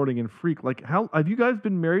over in the morning and freak." Like, how have you guys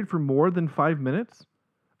been married for more than 5 minutes?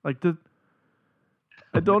 Like,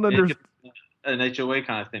 I don't understand. An HOA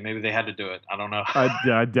kind of thing. Maybe they had to do it. I don't know.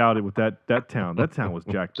 I doubt it with that town. That town was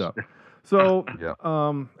jacked up. So,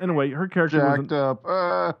 anyway, her character jacked up.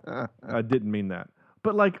 I didn't mean that.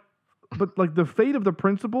 But the fate of the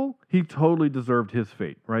principal, he totally deserved his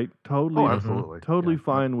fate, right? Totally, absolutely, totally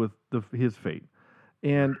fine with his fate,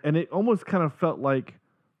 and it almost kind of felt like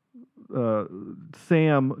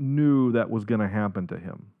Sam knew that was going to happen to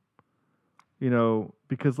him. You know,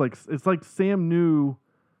 because it's like Sam knew.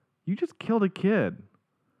 You just killed a kid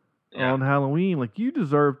on Halloween. Like, you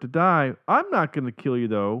deserve to die. I'm not going to kill you,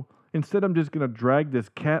 though. Instead, I'm just going to drag this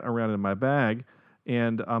cat around in my bag,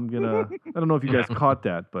 and I'm going to... I don't know if you guys caught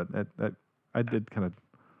that, but I did kind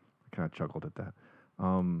of chuckled at that.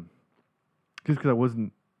 Just because I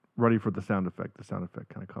wasn't ready for the sound effect. The sound effect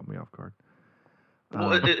kind of caught me off guard.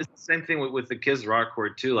 Well, it's the same thing with the Kids Rock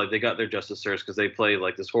Chord, too. Like, they got their just desserts because they play,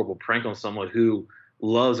 like, this horrible prank on someone who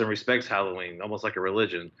loves and respects Halloween, almost like a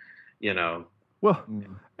religion. You know, well,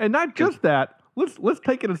 and not just that. Let's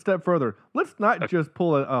take it a step further. Let's not just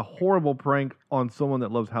pull a horrible prank on someone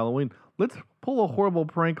that loves Halloween. Let's pull a horrible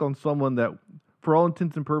prank on someone that, for all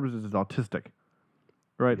intents and purposes, is autistic.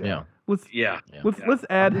 Right? Yeah. Let's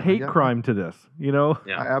add hate crime to this. You know.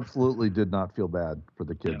 Yeah. I absolutely did not feel bad for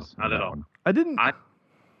the kids. Not at all. I didn't.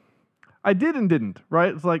 I did and didn't.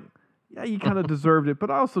 Right? It's like, yeah, you kind of deserved it, but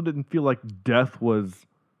I also didn't feel like death was.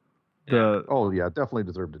 Definitely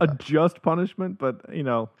deserved a just punishment, but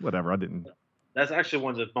whatever. I didn't. That's actually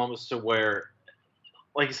one of the moments to where,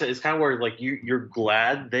 like you said, it's kind of where like you're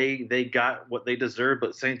glad they got what they deserve, but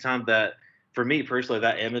at the same time that for me personally,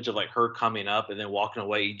 that image of like her coming up and then walking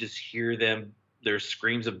away, you just hear their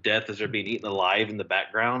screams of death as they're being eaten alive in the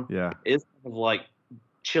background. Yeah, it's kind of like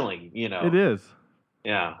chilling. It is.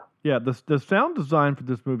 Yeah. Yeah, the sound design for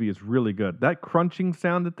this movie is really good. That crunching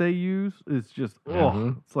sound that they use is just,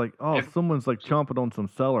 it's like, someone's like chomping on some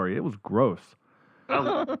celery. It was gross. I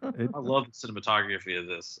love the cinematography of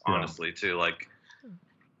this, honestly, too. Like,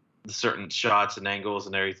 the certain shots and angles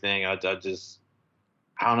and everything. I don't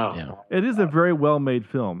know. Yeah. It is a very well-made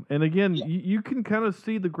film. And again, you can kind of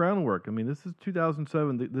see the groundwork. I mean, this is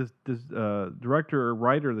 2007. This director or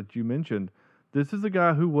writer that you mentioned, this is a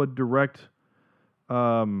guy who would direct...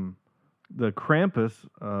 the Krampus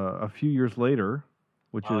a few years later,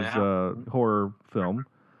 which is a horror film,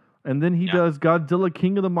 and then he does Godzilla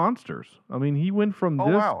King of the Monsters. I mean, he went from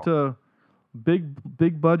this to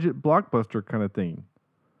big budget blockbuster kind of thing.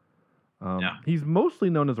 He's mostly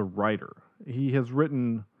known as a writer. He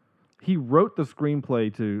wrote the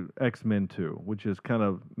screenplay to X-Men 2, which is kind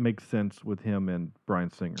of makes sense with him and Bryan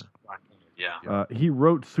Singer. Yeah. He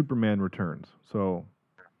wrote Superman Returns, so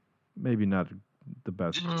maybe not the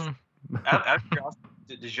best.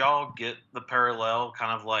 Did y'all get the parallel,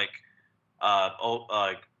 kind of like,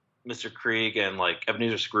 Mr. Krieg and like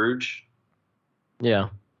Ebenezer Scrooge? Yeah,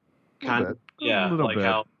 kind of. Yeah, like bit.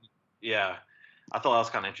 how. Yeah, I thought that was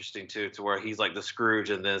kind of interesting too, to where he's like the Scrooge,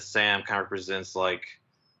 and then Sam kind of represents like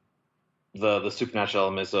the supernatural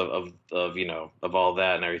elements of all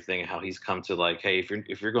that and everything, and how he's come to like, hey,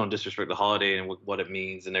 if you're going to disrespect the holiday and what it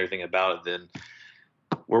means and everything about it, then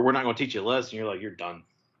we're not going to teach you a lesson. You're like, you're done.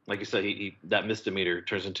 Like you said, he that misdemeanor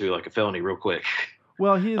turns into like a felony real quick.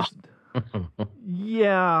 Well,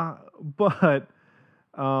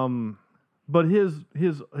 but his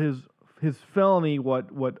felony,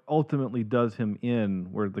 what ultimately does him in,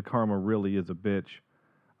 where the karma really is a bitch.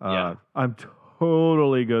 I'm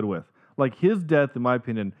totally good with. Like, his death, in my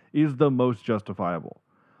opinion, is the most justifiable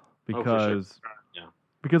because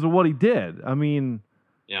because of what he did. I mean.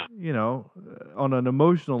 Yeah. On an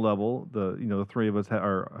emotional level, the three of us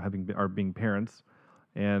are being parents,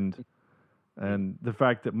 and the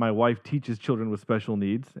fact that my wife teaches children with special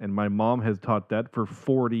needs, and my mom has taught that for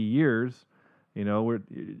 40 years. We're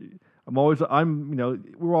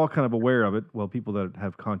all kind of aware of it. Well, people that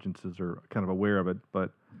have consciences are kind of aware of it,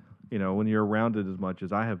 but when you're around it as much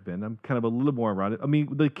as I have been. I'm kind of a little more around it. I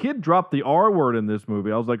mean, the kid dropped the R word in this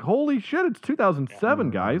movie. I was like, holy shit, it's 2007,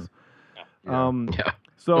 guys.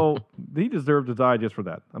 So he deserved to die just for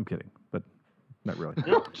that. I'm kidding, but not really.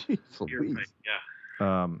 Jeez Louise.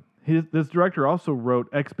 This director also wrote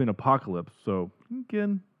X-Men Apocalypse, so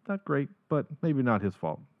again, not great, but maybe not his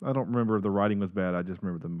fault. I don't remember if the writing was bad. I just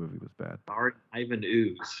remember the movie was bad. Ivan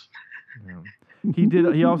Ooze. Yeah.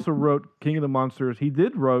 He also wrote King of the Monsters. He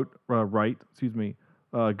did write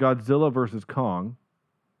Godzilla versus Kong,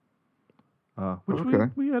 which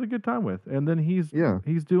we had a good time with. And then he's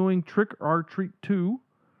doing Trick or Treat 2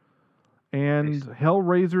 and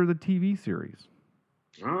Hellraiser the TV series.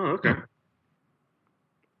 Oh, okay.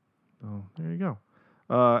 Oh, there you go.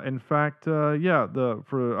 In fact, for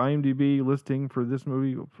IMDb listing for this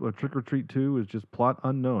movie, Trick or Treat 2 is just plot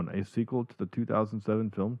unknown, a sequel to the 2007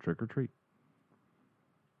 film Trick or Treat.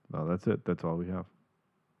 No, that's it. That's all we have.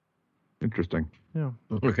 Interesting. Yeah.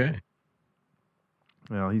 Okay.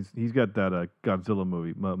 Well, he's got that Godzilla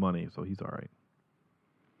movie money, so he's all right.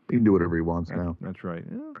 He can do whatever he wants now. That's right.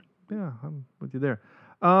 Yeah, I'm with you there.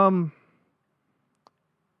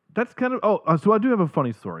 That's kind of. So I do have a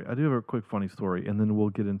funny story. I do have a quick funny story, and then we'll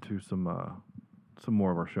get into some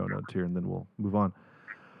more of our show notes here, and then we'll move on.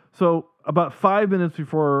 So about 5 minutes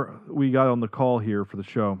before we got on the call here for the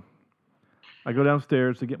show, I go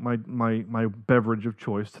downstairs to get my beverage of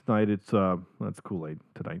choice tonight. It's Kool-Aid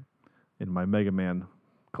tonight in my Mega Man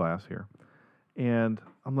class here, and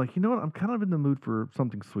I'm like, you know what? I'm kind of in the mood for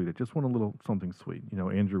something sweet. I just want a little something sweet.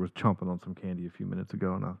 Andrew was chomping on some candy a few minutes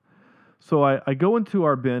ago, and so I go into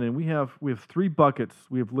our bin, and we have 3 buckets.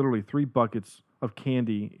 We have literally 3 buckets of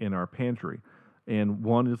candy in our pantry, and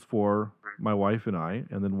one is for my wife and I,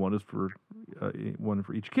 and then one is for one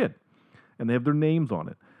for each kid, and they have their names on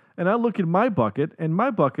it. And I look in my bucket, and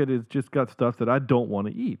my bucket has just got stuff that I don't want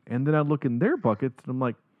to eat. And then I look in their buckets, and I'm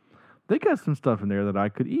like, they got some stuff in there that I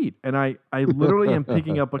could eat. And I literally am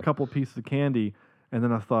picking up a couple pieces of candy, and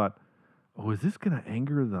then I thought, oh, is this going to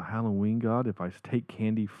anger the Halloween god if I take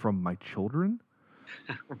candy from my children?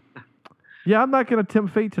 Yeah, I'm not going to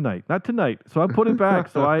tempt fate tonight. Not tonight. So I put it back.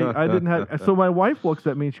 So I didn't have. So my wife looks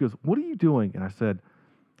at me and she goes, "What are you doing?" And I said,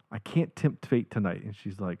 "I can't tempt fate tonight." And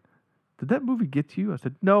she's like, "Did that movie get to you?" I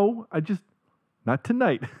said, "No, not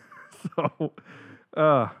tonight." So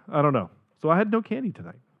I don't know. So I had no candy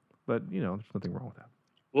tonight, but there's nothing wrong with that.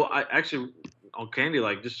 Well, I actually on candy,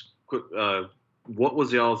 like just quick. What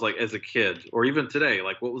was y'all's like as a kid, or even today?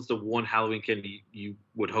 Like, what was the one Halloween candy you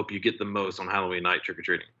would hope you get the most on Halloween night trick or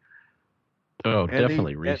treating? Oh,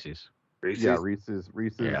 definitely Reese's. Reese's? Yeah, Reese's,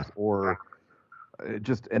 or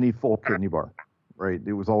just any full candy bar. Right?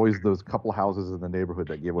 It was always those couple houses in the neighborhood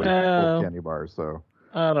that gave away full candy bars. So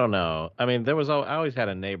I don't know. I mean, I always had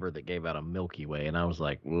a neighbor that gave out a Milky Way, and I was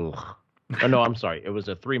like, ugh. Oh, no, I'm sorry. It was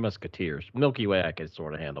a Three Musketeers. Milky Way I could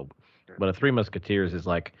sort of handle, but a Three Musketeers is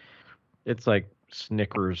like, it's like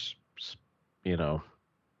Snickers,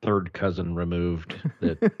 third cousin removed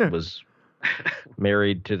that was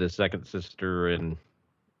married to the second sister in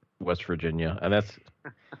West Virginia, and that's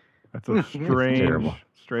a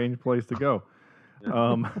strange place to go.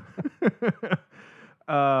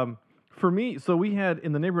 For me, so we had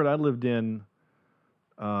in the neighborhood I lived in,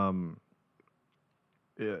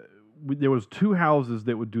 there was 2 houses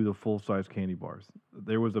that would do the full size candy bars.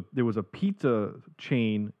 There was a pizza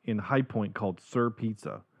chain in High Point called Sir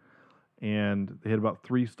Pizza, and they had about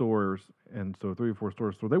 3 stores, and so 3 or 4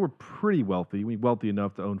 stores. So they were pretty wealthy. Wealthy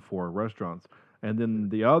enough to own 4 restaurants. And then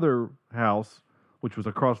the other house, which was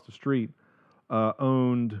across the street,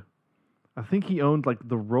 owned. I think he owned like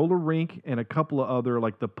the roller rink and a couple of other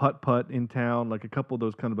like the putt-putt in town, like a couple of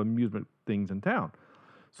those kind of amusement things in town.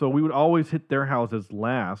 So we would always hit their houses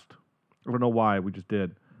last. I don't know why, we just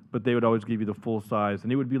did. But they would always give you the full size,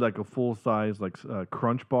 and it would be like a full size like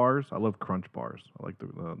Crunch bars. I love Crunch bars. I like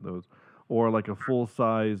those. Or like a full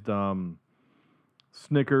sized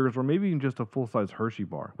Snickers, or maybe even just a full size Hershey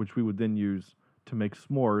bar, which we would then use to make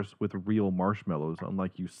s'mores with real marshmallows,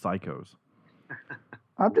 unlike you psychos.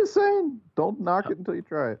 I'm just saying, don't knock it until you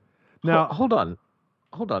try it. Now, hold on.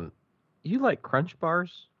 You like Crunch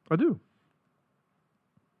bars? I do.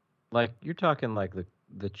 Like, you're talking like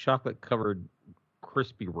the chocolate covered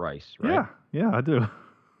crispy rice, right? Yeah, I do.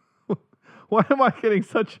 Why am I getting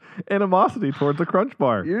such animosity towards the Crunch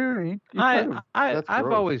bar?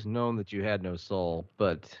 I've always known that you had no soul,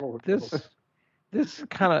 but this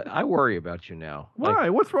kind of, I worry about you now. Why?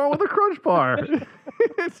 What's wrong with the Crunch bar?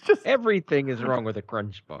 It's just everything is wrong with a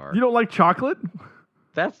Crunch bar. You don't like chocolate?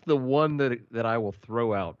 That's the one that I will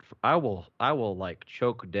throw out. I will like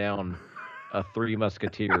choke down a Three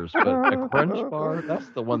Musketeers, but a Crunch Bar, that's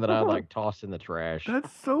the one that I like toss in the trash.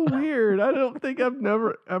 That's so weird. I don't think I've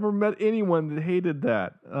never ever met anyone that hated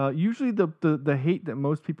that. Usually the hate that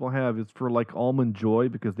most people have is for like Almond Joy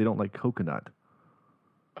because they don't like coconut.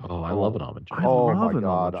 Oh, I love an Almond Joy. Oh my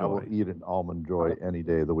God, I will eat an Almond Joy any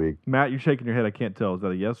day of the week. Matt, you're shaking your head. I can't tell. Is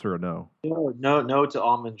that a yes or a no? No to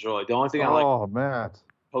Almond Joy. The only thing I like. Oh, Matt.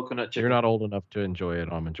 Coconut chicken. You're not old enough to enjoy an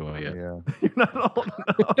Almond Joy yet. Yeah. You're not old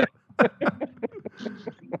enough.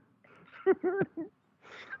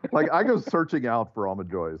 Like, I go searching out for Almond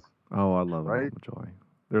Joys. Oh, I love Right? Almond Joy.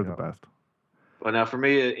 They're the best. But now for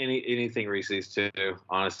me, anything Reese's too,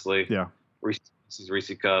 honestly. Yeah. Reese's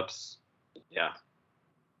Cups. Yeah.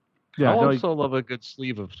 Yeah. I no, also love a good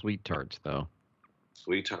sleeve of Sweet Tarts, though.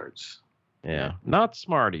 Sweet Tarts. Yeah. Not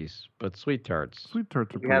Smarties, but Sweet Tarts. Sweet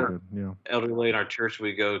Tarts are We pretty had good. Yeah. elderly lady in our church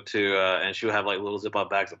we go to, and she'll have like little Ziploc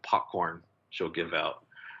bags of popcorn she'll give out.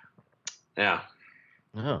 Yeah.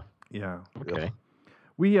 Oh, Yeah. okay.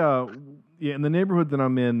 We in the neighborhood that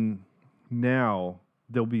I'm in now,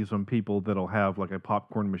 there'll be some people that'll have like a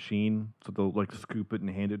popcorn machine, so they'll like scoop it and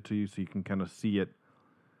hand it to you so you can kind of see it.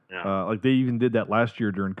 Yeah. Like they even did that last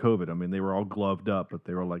year during COVID. I mean, they were all gloved up, but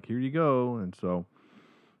they were like, "Here you go." And so,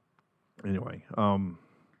 anyway,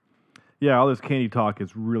 yeah, all this candy talk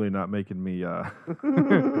is really not making me. Gosh,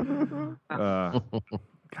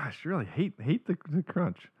 really hate the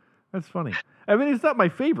crunch. That's funny. I mean, it's not my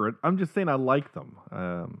favorite. I'm just saying I like them.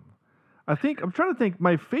 I'm trying to think.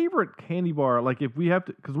 My favorite candy bar, like if we have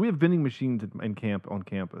to, because we have vending machines on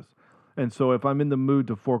campus, and so if I'm in the mood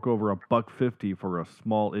to fork over $1.50 for a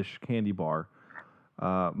small-ish candy bar,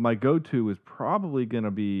 my go-to is probably going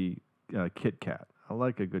to be Kit Kat. I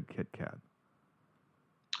like a good Kit Kat.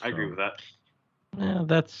 I agree with that. Yeah,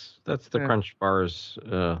 that's the Crunch Bar's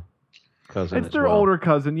cousin. It's as their well. older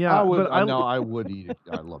cousin, yeah. I would, but I would eat it.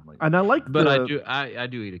 I love my. and I like. But I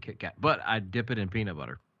do eat a Kit Kat, but I dip it in peanut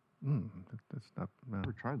butter. That's not. No.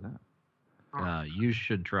 Never tried that. You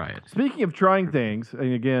should try it. Speaking of trying things,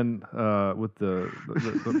 and again, with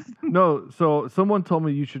no, so someone told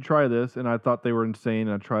me you should try this, and I thought they were insane,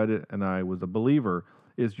 and I tried it, and I was a believer.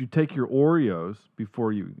 Is you take your Oreos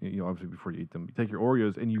before you obviously before you eat them, you take your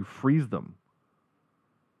Oreos and you freeze them,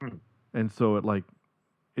 and so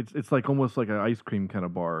it's like almost like an ice cream kind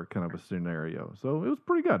of bar kind of a scenario. So it was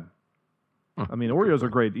pretty good. I mean, Oreos are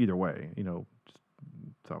great either way,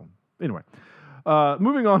 so anyway.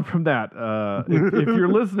 Moving on from that, if you're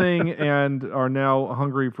listening and are now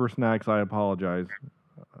hungry for snacks, I apologize.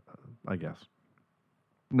 I guess.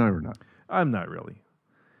 No, you're not. I'm not really.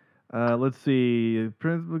 Let's see.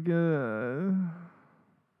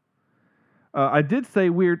 I did say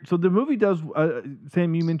weird. So the movie does.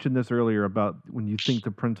 Sam, you mentioned this earlier about when you think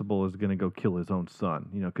the principal is going to go kill his own son.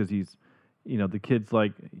 Because he's. The kid's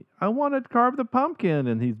like, I want to carve the pumpkin.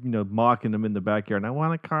 And he's, mocking him in the backyard. I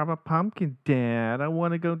want to carve a pumpkin, Dad. I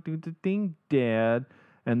want to go do the thing, Dad.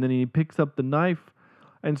 And then he picks up the knife.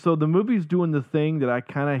 And so the movie's doing the thing that I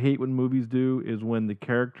kind of hate when movies do, is when the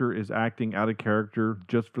character is acting out of character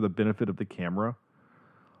just for the benefit of the camera.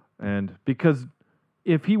 And because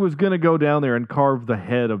if he was going to go down there and carve the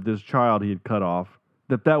head of this child he had cut off,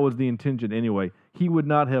 that was the intention anyway, he would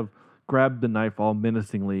not have grabbed the knife all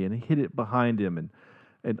menacingly and hid it behind him and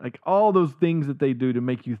like all those things that they do to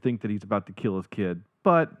make you think that he's about to kill his kid.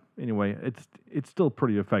 But anyway, it's still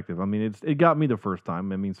pretty effective. I mean, it got me the first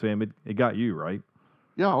time. I mean, Sam, it got you, right?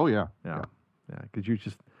 Yeah. Oh yeah. Yeah.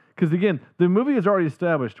 Because again, the movie has already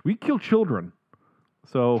established we kill children.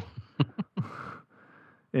 So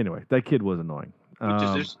anyway, that kid was annoying. Which is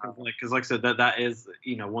interesting, because like I said, that is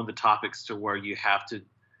one of the topics to where you have to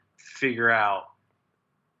figure out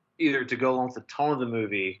either to go along with the tone of the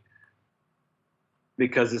movie,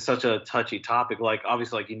 because it's such a touchy topic. Like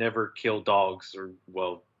obviously, like you never kill dogs, or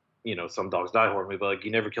some dogs die horribly, but like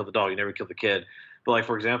you never kill the dog, you never kill the kid. But like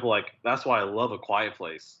for example, like that's why I love A Quiet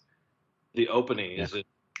Place. The opening is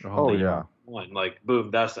one, like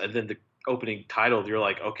boom, and then the opening title, you're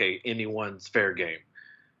like, okay, anyone's fair game.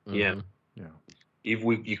 Mm-hmm. Yeah.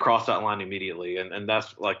 You cross that line immediately, and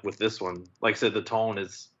that's like with this one. Like I said, the tone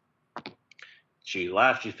is. She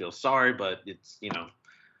laughs, she feels sorry, but it's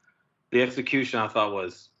the execution I thought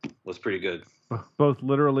was pretty good. Both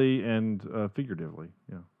literally and figuratively.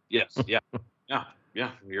 Yeah. Yes. Yeah.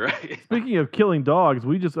 You're right. Speaking of killing dogs,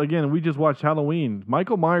 we just watched Halloween.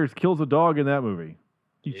 Michael Myers kills a dog in that movie.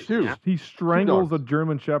 He strangles a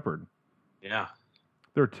German Shepherd. Yeah.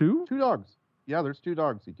 There are two? 2 dogs. Yeah, there's 2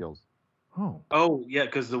 dogs he kills. Oh yeah,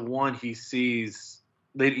 because the one he sees.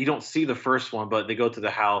 You don't see the first one, but they go to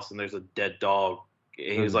the house and there's a dead dog.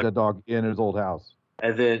 There's a dead dog in his old house.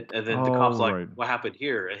 And then the cop's like, right. "What happened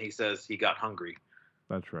here?" And he says he got hungry.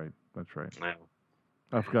 That's right. Yeah.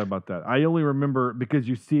 I forgot about that. I only remember because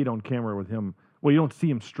you see it on camera with him. Well, you don't see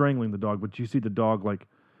him strangling the dog, but you see the dog like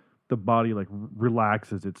the body like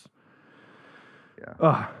relaxes. It's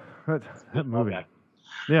that movie. Okay.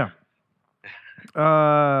 Yeah.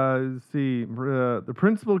 Let's see. The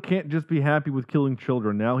principal can't just be happy with killing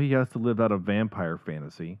children. Now he has to live out a vampire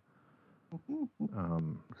fantasy.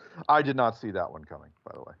 I did not see that one coming,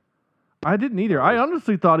 by the way. I didn't either. I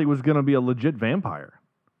honestly thought he was going to be a legit vampire.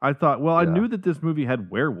 I thought, well, I knew that this movie had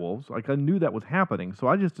werewolves. Like, I knew that was happening, so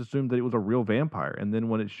I just assumed that it was a real vampire. And then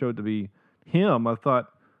when it showed to be him, I thought,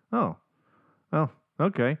 oh,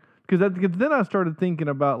 okay. Because then I started thinking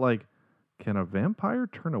about, like, can a vampire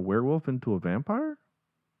turn a werewolf into a vampire?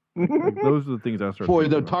 Like, those are the things I started Boy,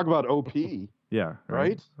 thinking they'll talk about OP. Yeah.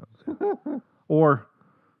 Right? Or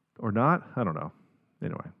not. I don't know.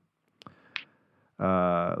 Anyway.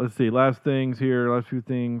 Let's see. Last few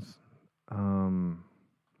things.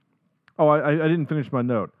 I didn't finish my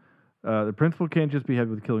note. The principal can't just be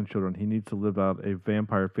happy with killing children. He needs to live out a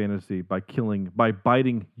vampire fantasy by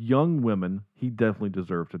biting young women. He definitely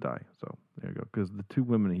deserved to die. So there you go. Because the two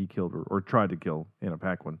women he killed or tried to kill, Anna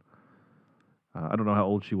Paquin. I don't know how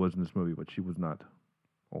old she was in this movie, but she was not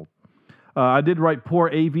old. I did write poor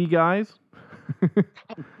AV guys.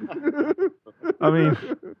 I mean,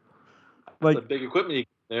 like the big equipment you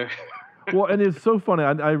there. Well, and it's so funny.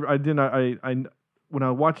 I when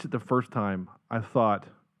I watched it the first time, I thought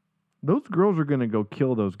those girls are going to go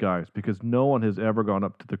kill those guys because no one has ever gone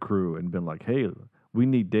up to the crew and been like, "Hey, we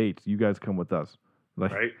need dates. You guys come with us."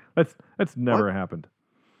 Like right? That's never happened.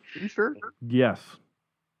 Are you sure? Yes.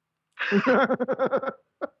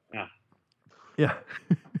 Yeah.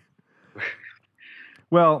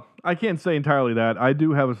 Well, I can't say entirely that. I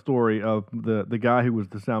do have a story of the guy who was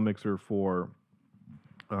the sound mixer for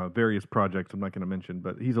various projects I'm not going to mention,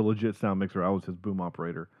 but he's a legit sound mixer. I was his boom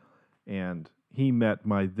operator. And he met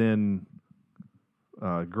my then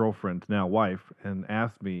girlfriend, now wife, and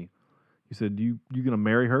asked me, he said, you going to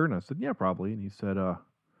marry her? And I said, yeah, probably. And he said,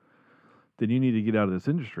 then you need to get out of this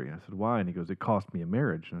industry. And I said, why? And he goes, it cost me a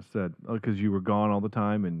marriage. And I said, oh, because you were gone all the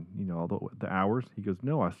time and, all the hours? He goes,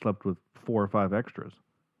 no, I slept with 4 or 5 extras.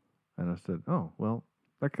 And I said, oh, well,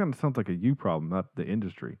 that kind of sounds like a you problem, not the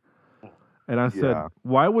industry. And I said,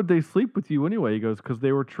 why would they sleep with you anyway? He goes, because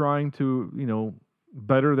they were trying to,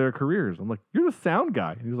 better their careers. I'm like, you're the sound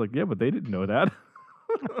guy. And he was like, yeah, but they didn't know that.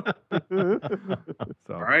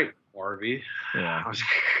 So, all right, RV. Yeah.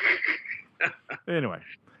 Anyway,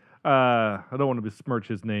 I don't want to besmirch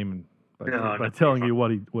his name by telling you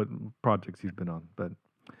what projects he's been on, but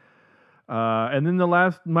and then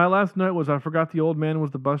my last note was I forgot the old man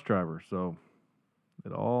was the bus driver, so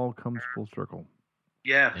it all comes full circle.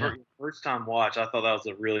 Yeah, first time watch, I thought that was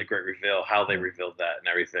a really great reveal. How they revealed that and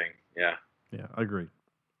everything. Yeah. Yeah, I agree.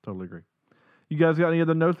 Totally agree. You guys got any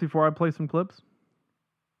other notes before I play some clips?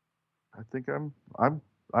 I think I'm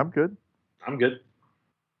good. I'm good.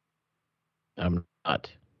 I'm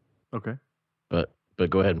not. Okay. But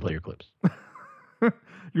go ahead and play your clips.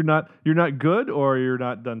 You're not good, or you're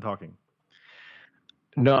not done talking?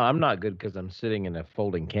 No, I'm not good because I'm sitting in a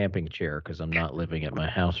folding camping chair because I'm not living at my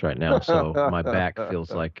house right now. So my back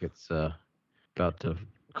feels like it's about to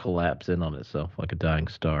collapse in on itself like a dying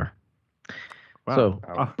star. Wow. So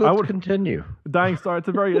I would continue. Dying star. It's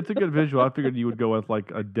a good visual. I figured you would go with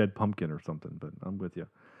like a dead pumpkin or something, but I'm with you.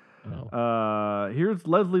 Oh. Here's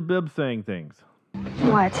Leslie Bibb saying things.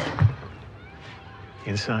 What?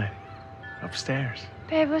 Inside. Upstairs.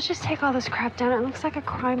 Babe, let's just take all this crap down. It looks like a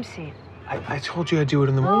crime scene. I told you I'd do it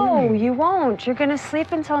in the morning. No, you won't. You're going to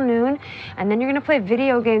sleep until noon, and then you're going to play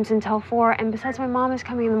video games until 4. And besides, my mom is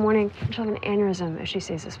coming in the morning. She'll have an aneurysm if she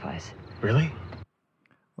sees this place. Really?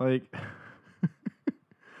 Like...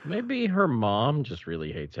 Maybe her mom just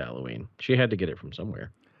really hates Halloween. She had to get it from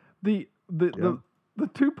somewhere. The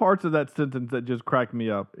 2 parts of that sentence that just cracked me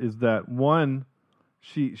up is that, one,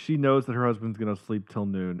 she knows that her husband's going to sleep till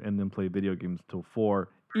noon and then play video games till 4.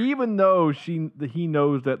 Even though he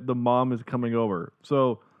knows that the mom is coming over.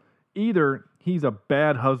 So either he's a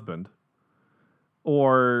bad husband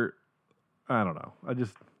or I don't know.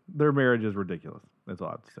 Their marriage is ridiculous. That's all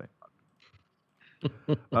I have to say.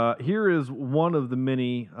 Here is one of the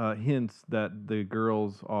many hints that the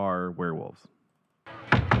girls are werewolves.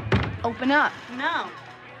 Open up. No.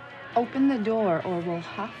 Open the door or we'll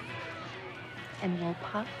huff and we'll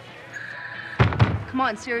puff. Come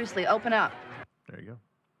on, seriously, open up. There you go.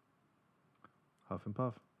 Huff and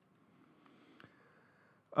puff.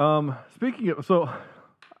 Speaking of, so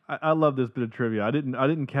I love this bit of trivia. I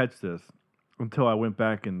didn't catch this. until I went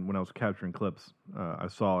back and when I was capturing clips, I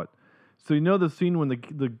saw it. So you know the scene when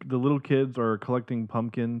the little kids are collecting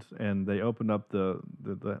pumpkins and they open up the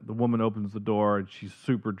woman opens the door and she's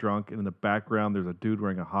super drunk, and in the background there's a dude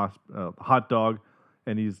wearing a hot dog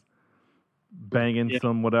and he's banging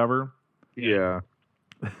some whatever. Yeah.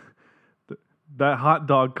 That hot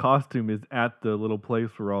dog costume is at the little place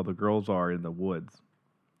where all the girls are in the woods.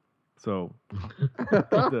 So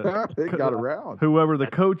it got around. Whoever the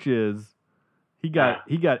coach is, he got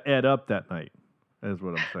ed up that night. Is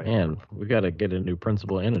what I'm saying. Man, we got to get a new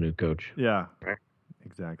principal and a new coach. Yeah, right.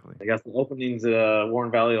 Exactly. I got some openings at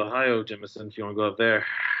Warren Valley, Ohio, Jemison, if you want to go up there.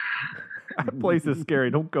 That place is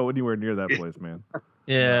scary. Don't go anywhere near that place, man.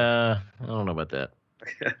 Yeah, I don't know about that.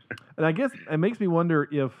 And I guess it makes me wonder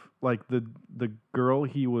if, like, the girl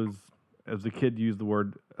he was, as a kid, used the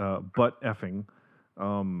word butt effing.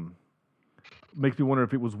 Makes me wonder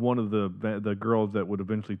if it was one of the girls that would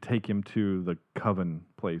eventually take him to the Coven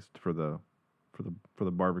place for the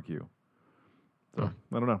barbecue. So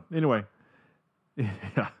I don't know. Anyway,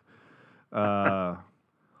 yeah.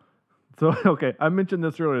 So okay, I mentioned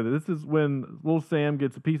this earlier. This is when little Sam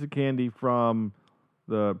gets a piece of candy from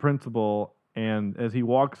the principal, and as he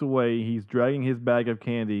walks away, he's dragging his bag of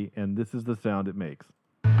candy, and this is the sound it makes.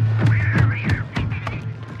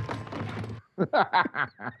 It's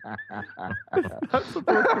not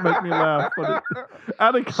supposed to make me laugh, but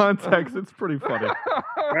out of context, it's pretty funny.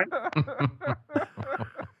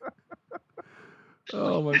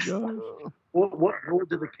 Oh my gosh! What rule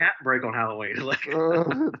did the cat break on Halloween? Like,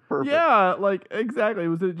 yeah, like exactly.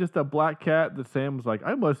 Was it just a black cat that Sam was like,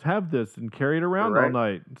 I must have this, and carry it around all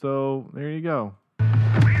night? So there you go.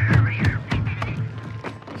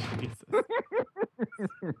 Jesus.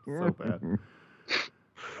 So bad.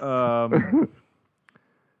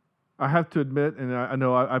 I have to admit, and I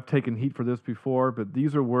know I've taken heat for this before, but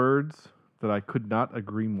these are words that I could not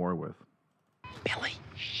agree more with. Billy,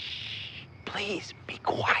 shh, please be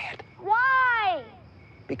quiet. Why?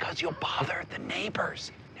 Because you'll bother the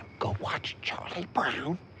neighbors. Now go watch Charlie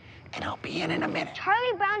Brown, and I'll be in a minute.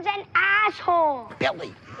 Charlie Brown's an asshole.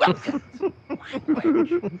 Billy, Wilkins.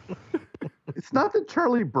 Language. It's not that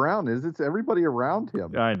Charlie Brown is, it's everybody around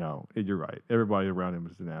him. I know. You're right. Everybody around him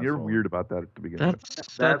is an asshole. You're weird about that at the beginning.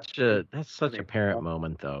 That's such a parent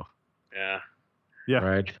moment, though. Yeah. Yeah.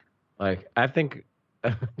 Right? Like, I think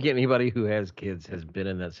anybody who has kids has been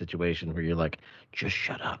in that situation where you're like, just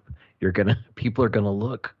shut up. People are gonna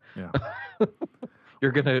look. Yeah.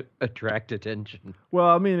 You're gonna attract attention. Well,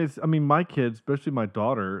 I mean, my kids, especially my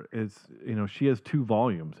daughter, she has two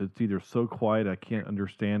volumes. It's either so quiet I can't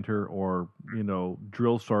understand her, or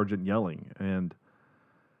drill sergeant yelling, and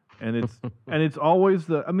it's always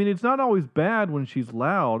it's not always bad when she's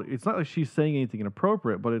loud. It's not like she's saying anything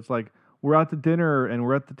inappropriate, but it's like we're out to dinner and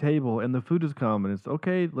we're at the table and the food has come and it's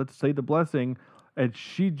okay. Let's say the blessing, and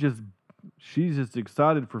she's just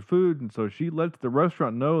excited for food, and so she lets the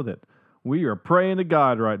restaurant know that we are praying to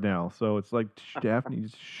God right now. So it's like, Daphne,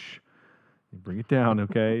 shh, bring it down,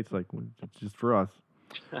 okay? It's like, it's just for us.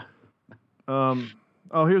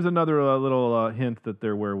 Here's another little hint that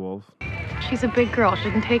they're werewolves. She's a big girl.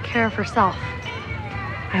 She can take care of herself.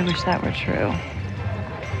 I wish that were true.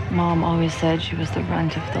 Mom always said she was the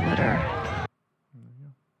runt of the litter.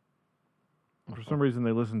 For some reason,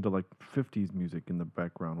 they listen to like 50s music in the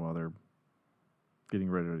background while they're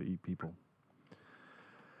getting ready to eat people.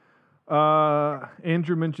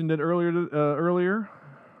 Andrew mentioned it earlier.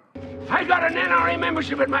 I got an NRA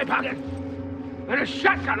membership in my pocket and a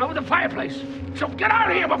shotgun over the fireplace. So get out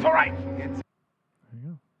of here before I... There you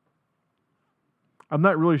go. I'm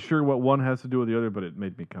not really sure what one has to do with the other, but it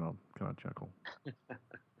made me kind of chuckle.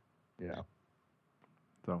 Yeah.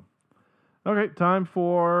 So, okay, time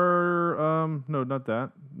for no, not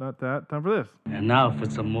that. Time for this. And now for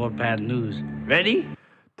some more bad news. Ready?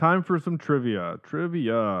 Time for some trivia.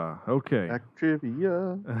 Okay. Back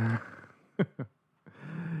trivia.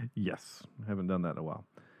 Yes. I haven't done that in a while.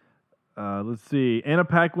 Let's see. Anna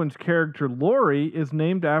Paquin's character Laurie is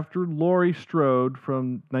named after Laurie Strode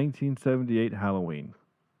from 1978 Halloween.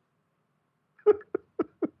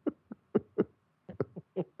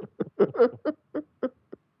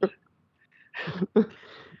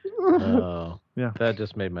 Oh, yeah. That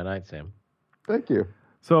just made my night, Sam. Thank you.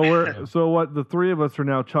 So what the three of us are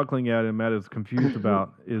now chuckling at and Matt is confused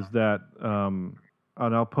about is that, and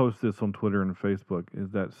I'll post this on Twitter and Facebook,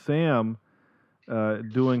 is that Sam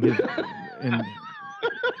doing his...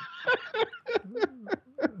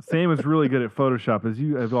 Sam is really good at Photoshop, as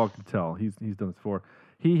you all can tell. He's done this before.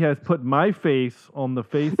 He has put my face on the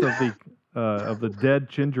face of the dead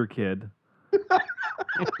Ginger kid.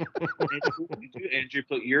 Andrew,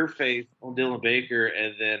 put your face on Dylan Baker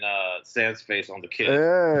and then Sam's face on the kid.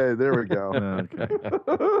 Hey, there we go. Okay.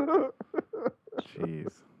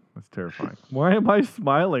 Jeez, that's terrifying. Why am I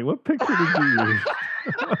smiling? What picture did you use?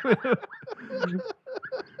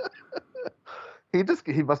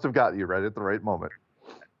 He must have got you right at the right moment.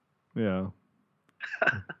 Yeah.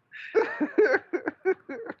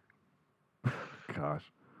 Gosh.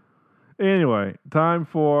 Anyway, time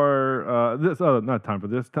for this. Not time for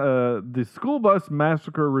this. The School Bus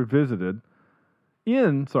Massacre Revisited.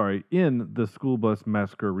 In the School Bus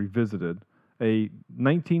Massacre Revisited, a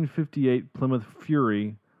 1958 Plymouth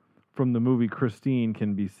Fury from the movie Christine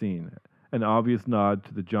can be seen. An obvious nod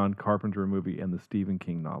to the John Carpenter movie and the Stephen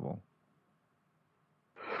King novel.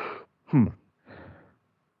 No.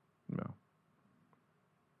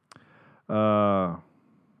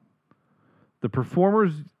 The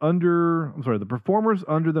performers under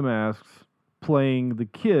the masks playing the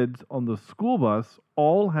kids on the school bus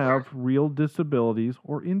all have real disabilities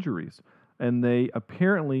or injuries, and they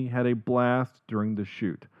apparently had a blast during the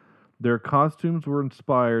shoot. Their costumes were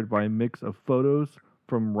inspired by a mix of photos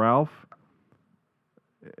from Ralph,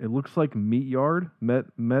 it looks like Meteyard,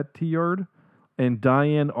 and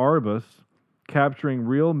Diane Arbus, capturing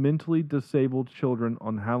real mentally disabled children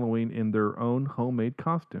on Halloween in their own homemade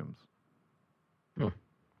costumes.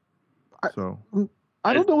 I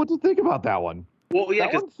don't know what to think about that one. Well, yeah,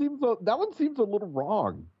 that one seems a little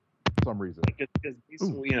wrong for some reason. Because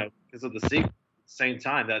of the sequel. At the same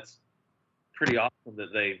time, that's pretty awesome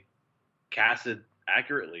that they casted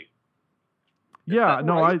accurately. Yeah,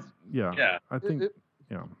 no, right? I think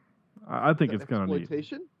I think it's kind of neat.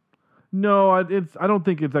 Exploitation? No, I don't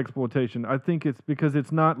think it's exploitation. I think it's because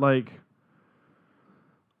it's not like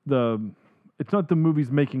it's not the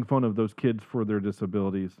movies making fun of those kids for their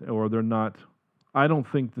disabilities, or they're not. I don't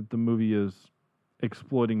think that the movie is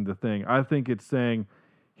exploiting the thing. I think it's saying,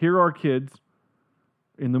 here are kids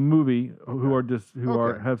in the movie who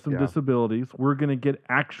have some disabilities. We're going to get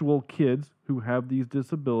actual kids who have these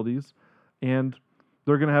disabilities, and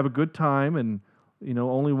they're going to have a good time. And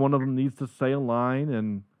only one of them needs to say a line,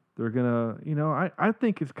 and they're gonna. I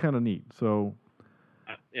think it's kind of neat. So,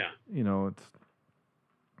 it's.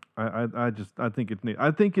 I think it's neat.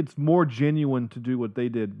 I think it's more genuine to do what they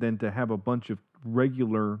did than to have a bunch of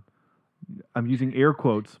regular, I'm using air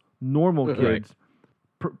quotes, normal kids,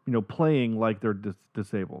 playing like they're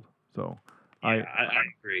disabled. So, I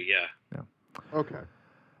agree. Yeah. Okay.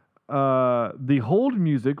 The hold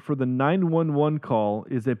music for the 911 call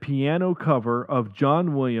is a piano cover of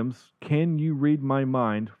John Williams' "Can You Read My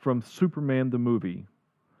Mind" from Superman the movie.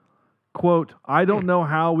 Quote, "I don't know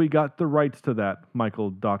how we got the rights to that,"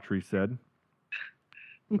 Michael Daughtry said.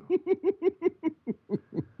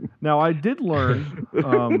 Now, I did learn.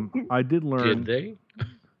 Did they?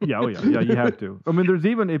 Yeah, you have to. I mean, there's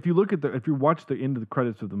even, if you watch the end of the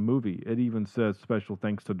credits of the movie, it even says special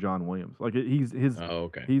thanks to John Williams. Like his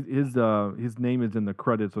name is in the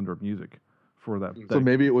credits under music for that. So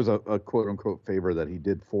maybe it was a quote unquote favor that he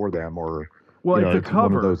did for them, or it's a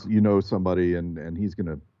cover. One of those, somebody and he's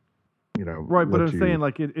gonna, right. But I'm saying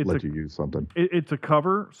like it's let you use something. It's a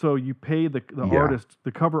cover, so you pay the artist,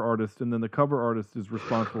 the cover artist, and then the cover artist is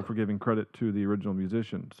responsible for giving credit to the original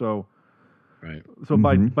musician. So. Right. So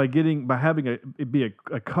by having it be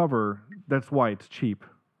a cover, that's why it's cheap.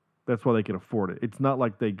 That's why they can afford it. It's not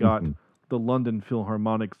like they got the London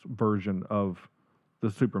Philharmonic's version of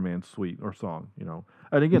the Superman suite or song,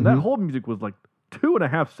 And again, that whole music was like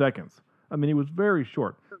 2.5 seconds. I mean, it was very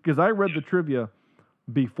short. Because I read the trivia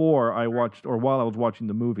before I watched, or while I was watching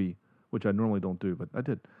the movie, which I normally don't do, but I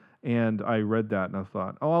did. And I read that and I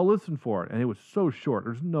thought, I'll listen for it. And it was so short.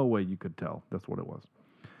 There's no way you could tell that's what it was.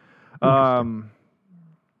 I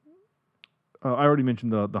already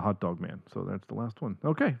mentioned the hot dog man, so that's the last one.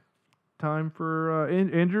 Okay, time for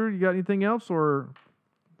Andrew. You got anything else, or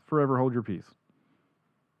forever hold your peace?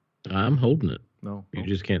 I'm holding it. No, you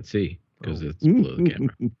just can't see because it's below the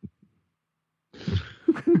camera.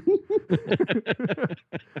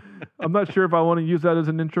 I'm not sure if I want to use that as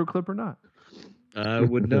an intro clip or not. I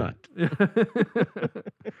would not.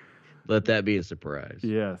 Let that be a surprise.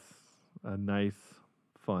 Yes, a nice,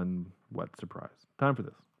 fun, wet surprise. Time for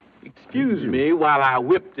this. Excuse me while I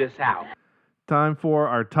whip this out. Time for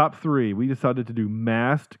our top 3. We decided to do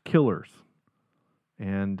masked killers.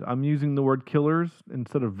 And I'm using the word killers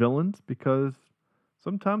instead of villains because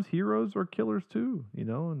sometimes heroes are killers too,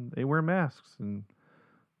 and they wear masks and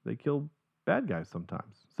they kill bad guys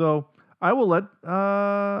sometimes. So I will let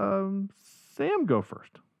Sam go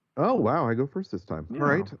first. Oh, wow. I go first this time. Yeah. All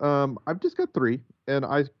right. I've just got 3, and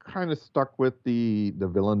I kind of stuck with the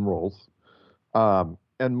villain roles.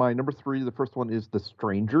 And my number 3, the first one is The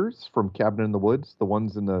Strangers from Cabin in the Woods, the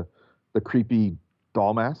ones in the creepy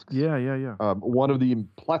doll masks. Yeah. One of the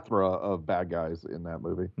plethora of bad guys in that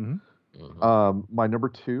movie. My number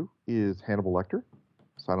 2 is Hannibal Lecter,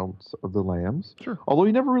 Silence of the Lambs. Sure. Although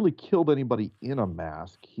he never really killed anybody in a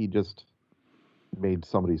mask, he just made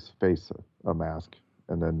somebody's face a mask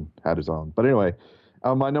and then had his own. But anyway,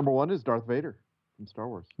 my number 1 is Darth Vader from Star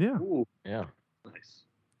Wars. Yeah. Ooh, Yeah. nice.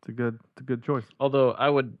 It's a good choice. Although I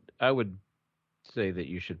would say that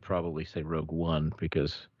you should probably say Rogue One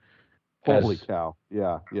because Holy cow!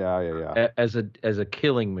 Yeah. As a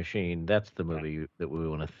killing machine, that's the movie that we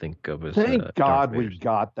want to think of as. Thank God we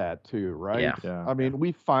got that too, right? Yeah. I mean,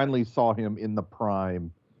 we finally saw him in the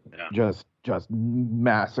prime, just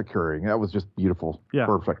massacring. That was just beautiful. Yeah.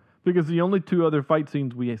 Perfect. Because the only 2 other fight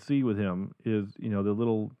scenes we see with him is, that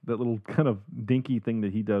little kind of dinky thing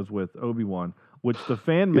that he does with Obi-Wan, which the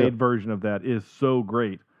fan-made version of that is so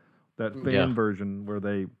great. That fan version where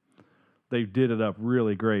they did it up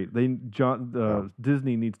really great.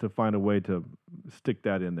 Disney needs to find a way to stick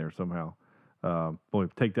that in there somehow. Boy,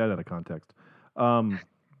 take that out of context.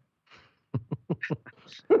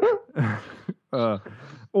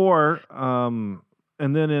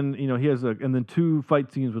 And then he has and then 2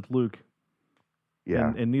 fight scenes with Luke.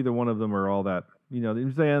 Yeah. And neither one of them are all that.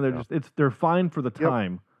 They're saying they're fine for the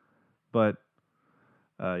time, but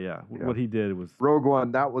what he did was Rogue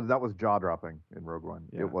One. That was jaw dropping in Rogue One.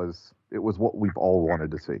 Yeah. It was what we've all wanted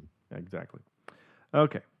to see. Exactly.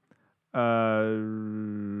 Okay.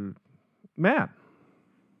 Matt.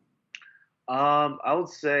 I would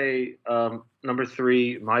say number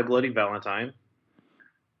 3, My Bloody Valentine.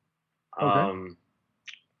 Okay.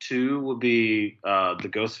 2 would be the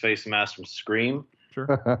Ghostface mask from Scream. Sure.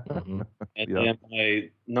 And then my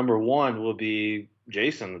number 1 will be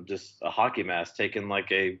Jason, just a hockey mask, taking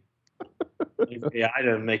like a AI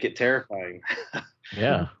to make it terrifying.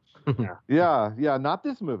 Yeah. Yeah. Not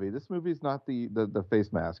this movie. This movie's not the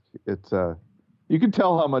face mask. It's you can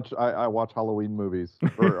tell how much I watch Halloween movies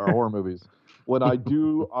or horror movies when I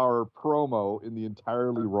do our promo in the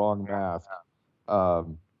entirely wrong mask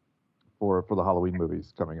for the Halloween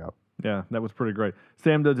movies coming up. Yeah, that was pretty great.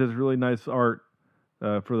 Sam does his really nice art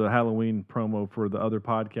for the Halloween promo for the other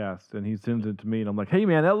podcast, and he sends it to me, and I'm like, "Hey,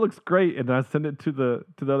 man, that looks great." And I send it to the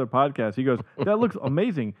other podcast. He goes, "That looks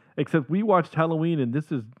amazing," except we watched Halloween, and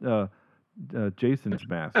this is Jason's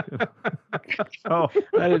mask. Oh,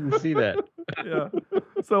 I didn't see that. Yeah.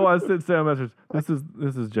 So I sent Sam a message. This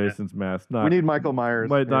is Jason's mask. Not, we need Michael Myers.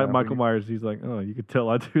 Not Michael Myers. He's like, "Oh, you can tell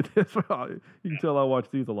I do this. You can tell I watch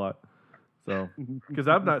these a lot." So, because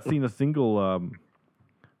I've not seen a single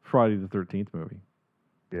Friday the 13th movie.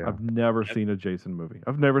 Yeah. I've never seen a Jason movie.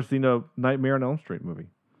 I've never seen a Nightmare on Elm Street movie.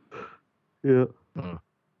 Yeah.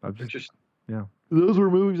 I've just, yeah. Those were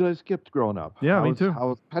movies I skipped growing up. Yeah, me too. I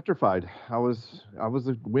was petrified. I was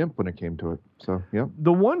a wimp when it came to it. So, yeah.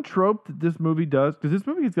 The one trope that this movie does, because this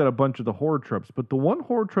movie's got a bunch of the horror tropes, but the one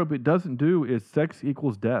horror trope it doesn't do is sex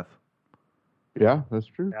equals death. Yeah, that's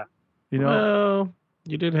true. Yeah. Well,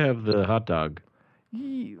 you did have the hot dog.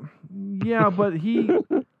 Yeah, but he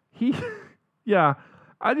yeah.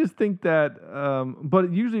 I just think that,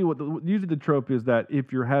 but usually the trope is that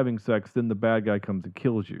if you're having sex, then the bad guy comes and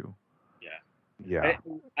kills you. Yeah.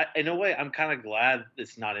 In a way, I'm kind of glad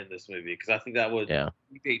it's not in this movie because I think that would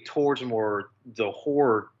be towards more the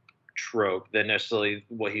horror trope than necessarily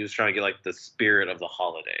what he was trying to get, like the spirit of the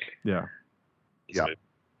holiday. Yeah. Yeah.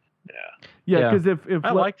 Yeah. Because if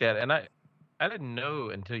I like that, and I didn't know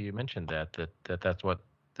until you mentioned that's what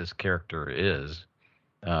this character is,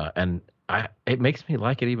 and it makes me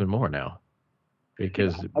like it even more now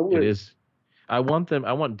because it is. I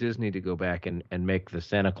want Disney to go back and make the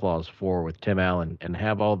Santa Claus 4 with Tim Allen and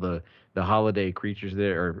have all the holiday creatures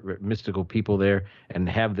there or mystical people there and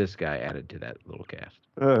have this guy added to that little cast.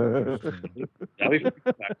 Yeah.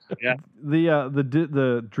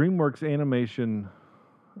 The DreamWorks animation,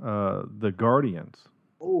 The Guardians.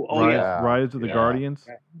 Rise of the Guardians.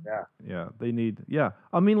 Yeah. They need. Yeah.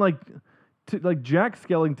 I mean, like Jack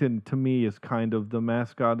Skellington to me is kind of the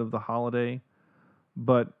mascot of the holiday,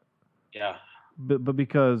 but. Yeah. But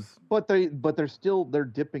because they're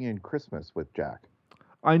dipping in Christmas with Jack.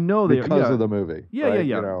 I know because of the movie. Yeah, right?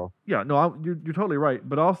 yeah. You know? Yeah, no, you're totally right.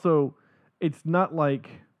 But also, it's not like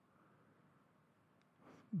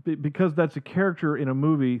because that's a character in a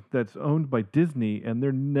movie that's owned by Disney, and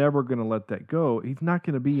they're never going to let that go. He's not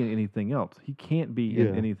going to be in anything else. He can't be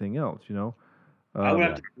in anything else. You know. I would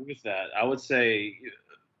have to agree with that. I would say,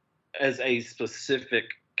 as a specific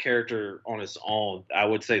character on its own, I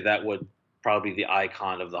would say that would probably be the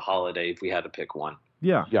icon of the holiday if we had to pick one.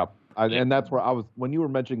 Yeah. Yep. And that's where I was when you were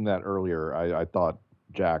mentioning that earlier. I thought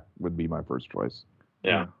Jack would be my first choice.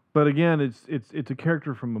 Yeah. But again, it's a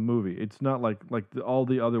character from a movie. It's not like all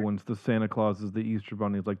the other ones, the Santa Clauses, the Easter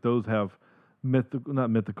bunnies. Like those have not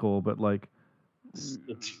mythical, but like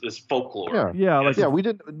it's folklore. Yeah. We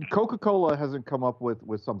didn't. Coca-Cola hasn't come up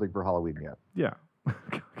with something for Halloween yet. Yeah.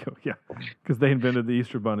 Yeah, because they invented the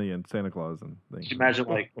Easter Bunny and Santa Claus and things. Can you imagine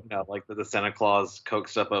like the Santa Claus Coke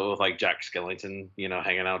stuff with like Jack Skellington,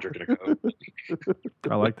 hanging out drinking a Coke.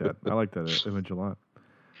 I like that. I like that image a lot.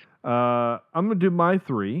 I'm gonna do my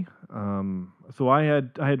 3. So I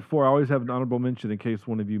had 4. I always have an honorable mention in case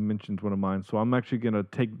one of you mentions one of mine. So I'm actually gonna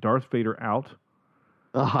take Darth Vader out.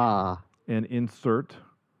 And insert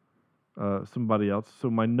somebody else.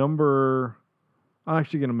 So my number. I'm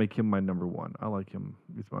actually going to make him my number 1. I like him.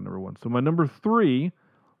 He's my number 1. So my number 3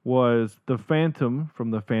 was the Phantom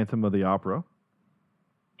from the Phantom of the Opera.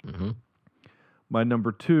 Mm-hmm. My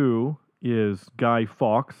number 2 is Guy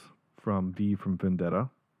Fawkes from V from Vendetta.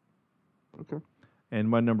 Okay. And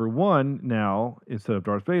my number 1 now, instead of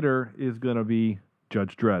Darth Vader, is going to be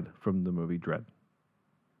Judge Dredd from the movie Dredd.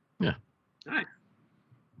 Yeah. Nice.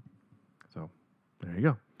 So there you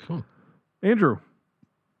go. Cool. Andrew.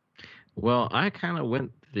 Well, I kind of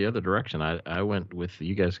went the other direction. I went with,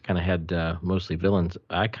 you guys kind of had mostly villains.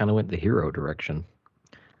 I kind of went the hero direction,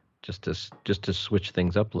 just to switch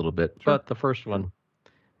things up a little bit. Sure. But the first one,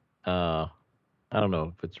 I don't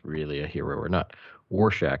know if it's really a hero or not.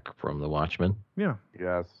 Rorschach from The Watchmen. Yeah.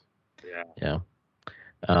 Yes. Yeah.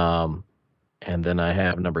 And then I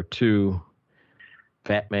have number 2,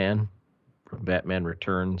 Batman from Batman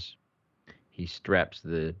Returns. He straps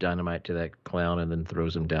the dynamite to that clown and then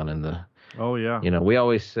throws him down in the. Oh yeah. We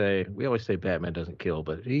always say Batman doesn't kill,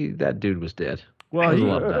 but that dude was dead. Well,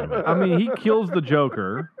 he kills the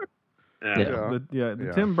Joker.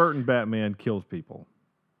 The Tim Burton Batman kills people.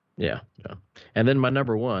 Yeah. And then my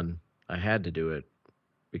number 1, I had to do it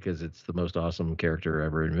because it's the most awesome character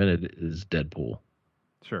ever invented, is Deadpool.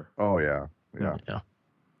 Sure. Oh yeah.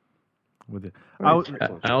 With it,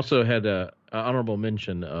 I also had a honorable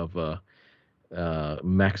mention of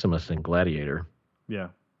Maximus in Gladiator. Yeah.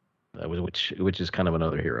 Which is kind of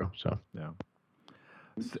another hero. So yeah.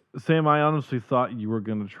 Sam, I honestly thought you were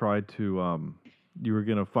going to try to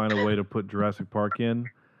find a way to put Jurassic Park in,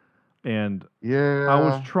 and I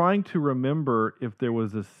was trying to remember if there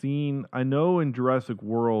was a scene. I know in Jurassic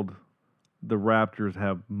World, the raptors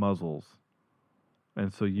have muzzles,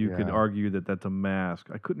 and so you could argue that that's a mask.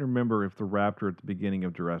 I couldn't remember if the raptor at the beginning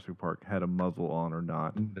of Jurassic Park had a muzzle on or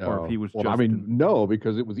not, or if he was. No,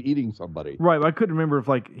 because it was eating somebody. Right, but I couldn't remember if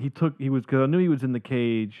because I knew he was in the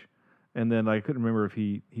cage, and then I couldn't remember if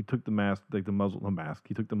he took the mask, he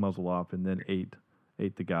took the muzzle off and then ate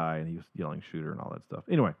the guy, and he was yelling "shooter" and all that stuff.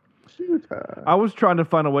 Anyway. I was trying to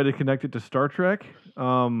find a way to connect it to Star Trek.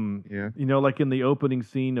 Like in the opening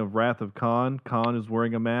scene of Wrath of Khan, Khan is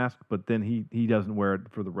wearing a mask, but then he doesn't wear it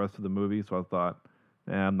for the rest of the movie. So I thought,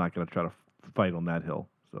 I'm not going to try to fight on that hill.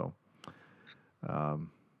 So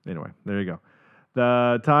anyway, there you go.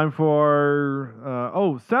 The time for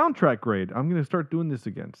soundtrack grade. I'm going to start doing this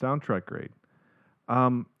again. Soundtrack grade.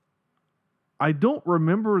 I don't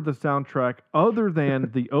remember the soundtrack other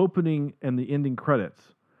than the opening and the ending credits.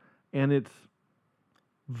 And it's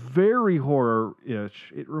very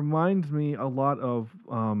horror-ish. It reminds me a lot of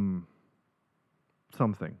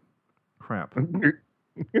something. Crap.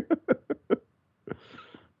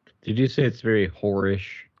 Did you say it's very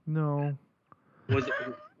horror-ish? No. Was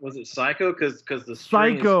it Psycho? Because the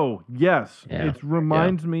Psycho, yes. Yeah. It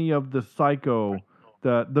reminds me of the Psycho,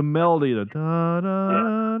 the melody, the da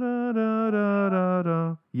da da da da da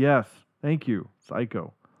da. Yes, thank you,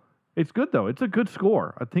 Psycho. It's good though. It's a good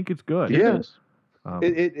score. I think it's good. Yes.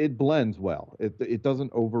 It blends well. It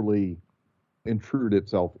doesn't overly intrude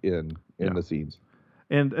itself in the scenes.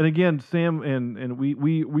 And again, Sam and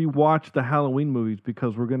we watch the Halloween movies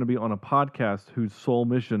because we're going to be on a podcast whose sole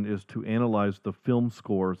mission is to analyze the film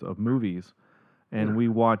scores of movies. And we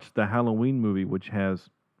watched the Halloween movie, which has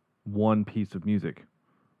one piece of music.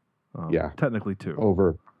 Technically 2.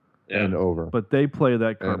 Over. And over. But they play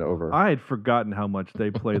that and over. I had forgotten how much they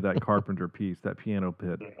play that Carpenter piece, that piano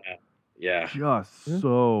pit. Yeah. Just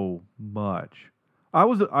so much.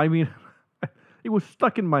 It was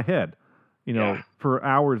stuck in my head, for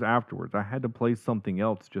hours afterwards. I had to play something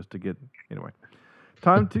else just to get, anyway.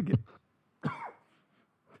 Time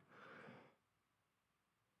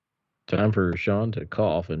for Sean to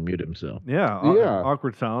cough and mute himself. Yeah.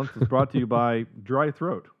 Awkward Silence is brought to you by Dry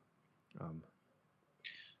Throat.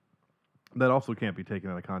 That also can't be taken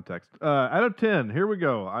out of context. Out of 10, here we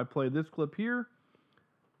go. I play this clip here.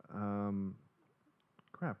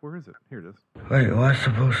 crap, where is it? Here it is. Wait, what's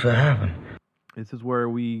supposed to happen? This is where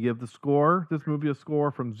we give this movie a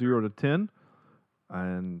score from 0 to 10.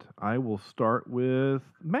 And I will start with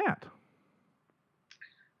Matt.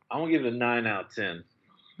 I'm going to give it a 9 out of 10.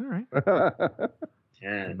 All right.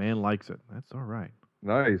 10. The man likes it. That's all right.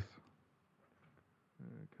 Nice.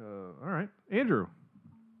 All right. Andrew.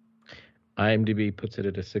 IMDb puts it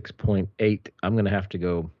at a 6.8. I'm going to have to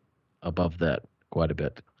go above that quite a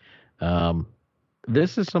bit.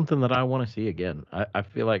 This is something that I want to see again. I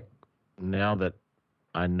feel like now that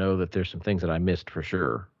I know that there's some things that I missed for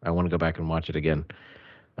sure, I want to go back and watch it again,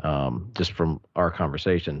 just from our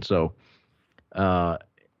conversation. So,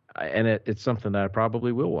 and it's something that I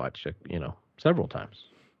probably will watch, several times.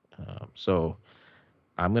 So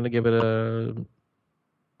I'm going to give it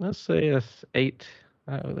let's say a 8.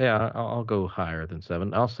 I'll go higher than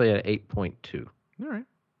 7. I'll say an 8.2. All right.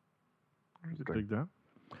 Dig that.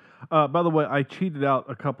 By the way, I cheated out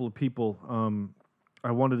a couple of people.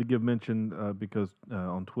 I wanted to give mention because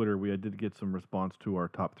on Twitter I did get some response to our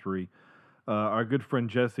top 3. Our good friend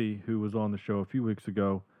Jesse, who was on the show a few weeks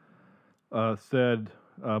ago, said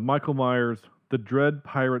Michael Myers, the Dread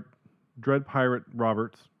Pirate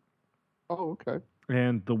Roberts. Oh, okay.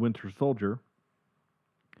 And the Winter Soldier.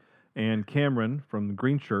 And Cameron from the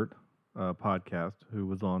Green Shirt podcast, who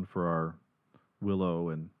was on for our Willow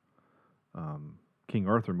and King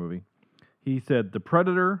Arthur movie. He said the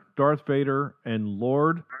Predator, Darth Vader, and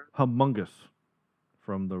Lord Humongous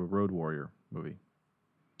from the Road Warrior movie.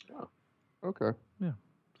 Oh, okay. Yeah.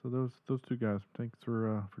 So those two guys, thanks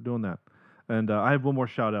for doing that. And I have one more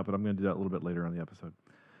shout out, but I'm going to do that a little bit later on the episode.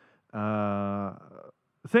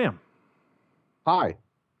 Sam. Hi.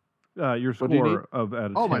 Your score of out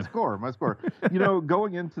of 10. Oh, my score.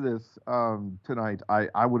 Going into this tonight,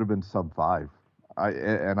 I would have been sub 5.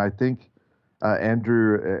 I think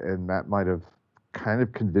Andrew and Matt might have kind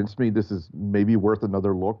of convinced me this is maybe worth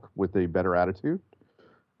another look with a better attitude.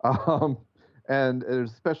 And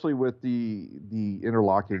especially with the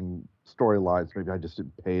interlocking storylines, maybe I just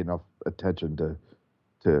didn't pay enough attention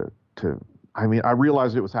to I mean, I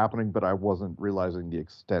realized it was happening, but I wasn't realizing the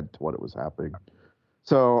extent to what it was happening.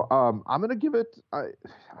 So I'm going to give it,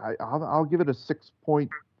 I'll give it a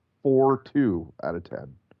 6.42 out of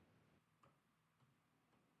 10.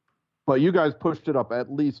 But you guys pushed it up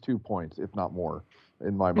at least 2 points, if not more,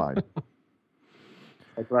 in my mind.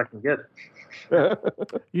 That's what I can get.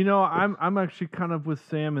 I'm actually kind of with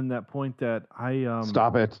Sam in that point that I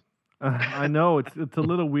stop it. I know it's a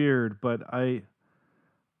little weird, but I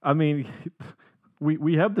mean,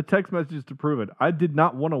 we have the text messages to prove it. I did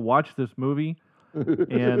not want to watch this movie,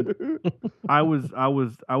 and I was a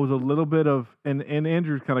little bit of and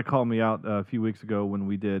Andrew kind of called me out a few weeks ago when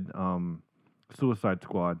we did Suicide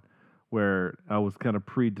Squad, where I was kind of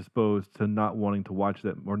predisposed to not wanting to watch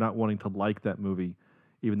that or not wanting to like that movie,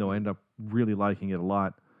 even though I ended up really liking it a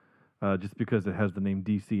lot, just because it has the name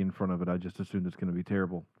DC in front of it. I just assumed it's going to be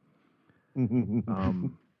terrible.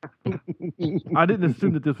 I didn't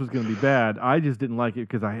assume that this was going to be bad. I just didn't like it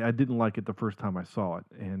because I didn't like it the first time I saw it.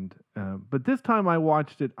 And but this time I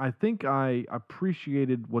watched it, I think I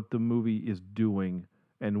appreciated what the movie is doing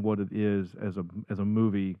and what it is as a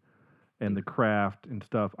movie and the craft and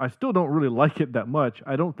stuff. I still don't really like it that much.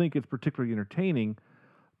 I don't think it's particularly entertaining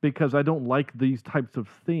because I don't like these types of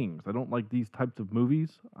things. I don't like these types of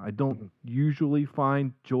movies. I don't usually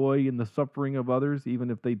find joy in the suffering of others,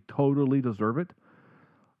 even if they totally deserve it.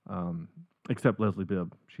 Except Leslie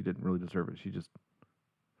Bibb. She didn't really deserve it. She's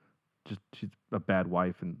a bad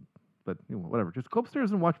wife, but whatever. Just go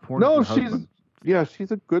upstairs and watch porn. No,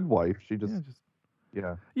 she's a good wife. She just.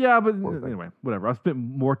 Yeah, but anyway, whatever. I spent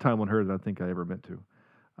more time on her than I think I ever meant to.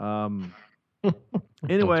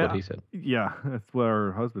 Anyway, that's what he said. Yeah, that's what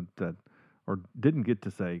her husband said, or didn't get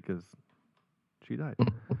to say because she died.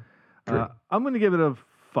 I'm going to give it a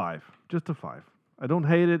 5, just a 5. I don't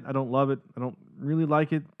hate it. I don't love it. I don't really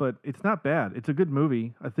like it, but it's not bad. It's a good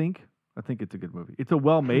movie. I think it's a good movie. It's a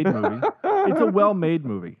well-made movie. It's a well-made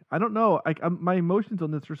movie. I don't know. My emotions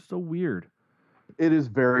on this are so weird. It is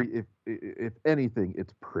very, if anything,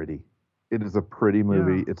 it's pretty. It is a pretty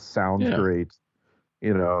movie. Yeah. It sounds great.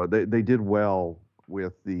 They did well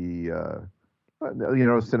with the,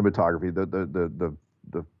 cinematography. The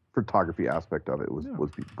photography aspect of it was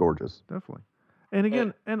gorgeous. Definitely. And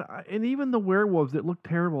again, and even the werewolves that looked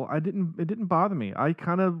terrible, it didn't bother me. I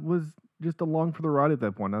kind of was just along for the ride at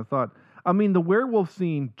that point. I thought, the werewolf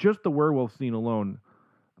scene, just the werewolf scene alone,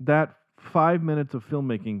 that 5 minutes of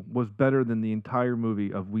filmmaking was better than the entire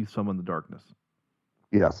movie of We Summon the Darkness.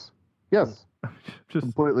 Yes. Just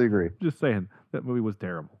completely agree. Just saying, that movie was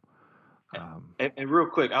terrible. And real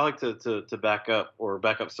quick, I like to back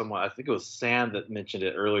up somewhat. I think it was Sam that mentioned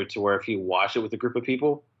it earlier, to where if he watched it with a group of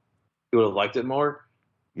people, he would have liked it more.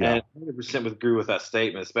 Yeah. And I 100% would agree with that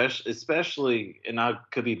statement, especially, and I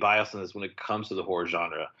could be biased on this when it comes to the horror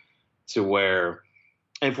genre, to where,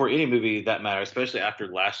 and for any movie that matters, especially after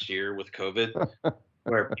last year with COVID,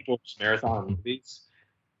 where people just marathon movies.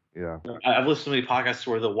 Yeah. I've listened to many podcasts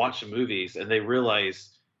where they'll watch the movies and they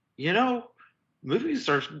realize, movies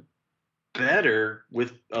are better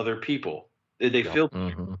with other people. They feel,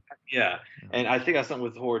 yeah. And I think that's something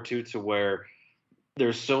with horror too, to where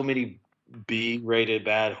there's so many B-rated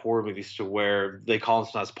bad horror movies to where they call them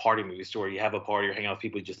sometimes party movies, to where you have a party or hang out with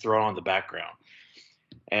people, you just throw it on in the background.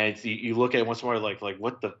 And you look at it once more like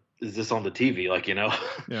what the is this on the TV?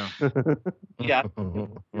 Yeah. Yeah.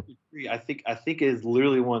 I think it is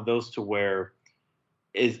literally one of those to where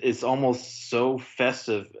it's almost so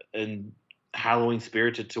festive and Halloween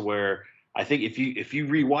spirited, to where I think if you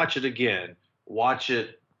rewatch it again, watch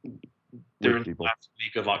it during the last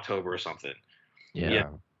week of October or something. Yeah.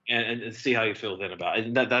 And see how you feel then about it.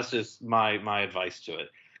 And that's just my advice to it,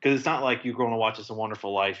 because it's not like you're going to watch It's a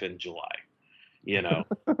Wonderful Life in July,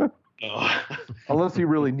 Unless you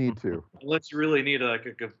really need to. Unless you really need a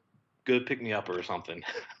good pick me up or something.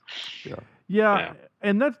 Yeah,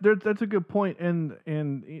 and that's a good point,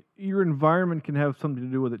 and your environment can have something to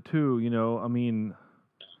do with it too. I mean,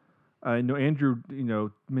 I know Andrew,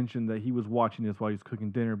 mentioned that he was watching this while he was cooking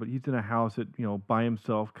dinner, but he's in a house by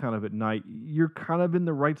himself, kind of at night. You're kind of in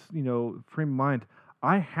the right, frame of mind.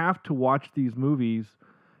 I have to watch these movies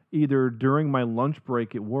either during my lunch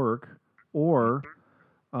break at work or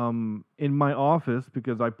in my office,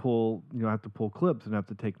 because I I have to pull clips and have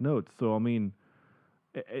to take notes. So I mean,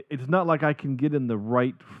 it's not like I can get in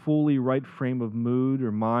the fully right frame of mood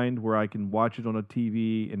or mind where I can watch it on a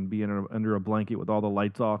TV and be under a blanket with all the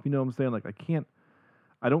lights off. You know what I'm saying? Like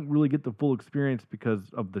I don't really get the full experience because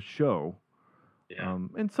of the show. Yeah.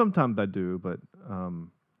 And sometimes I do, but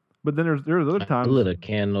then there's other times. I lit a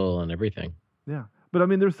candle and everything. Yeah. But I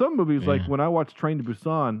mean, there's some movies, like when I watched Train to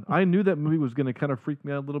Busan, I knew that movie was going to kind of freak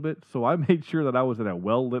me out a little bit, so I made sure that I was in a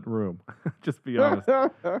well-lit room. Just be honest.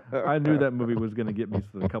 I knew that movie was going to get me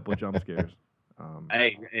a couple of jump scares.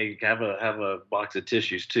 Hey, have a box of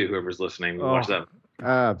tissues too. Whoever's listening, watch that.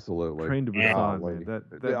 Absolutely. Train to Busan, man.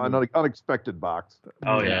 That unexpected box.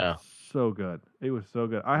 Oh yeah, so good. It was so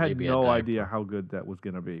good. I had no idea how good that was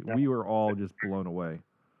going to be. We were all just blown away.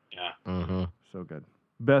 Yeah. Mm-hmm. So good.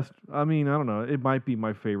 Best, I mean, I don't know. It might be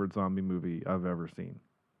my favorite zombie movie I've ever seen.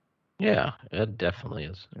 Yeah, it definitely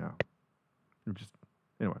is. Yeah.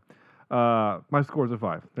 Anyway, my score's a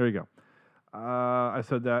 5. There you go. I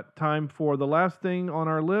said that. Time for the last thing on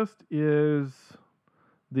our list is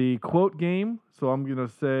the quote game. So I'm going to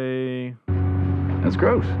say... That's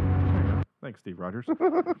gross. Thanks, Steve Rogers.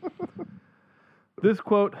 This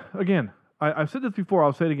quote, again, I've said this before.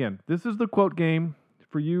 I'll say it again. This is the quote game.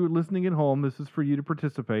 For you listening at home, this is for you to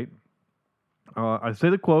participate. I say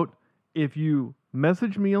the quote, if you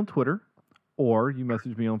message me on Twitter, or you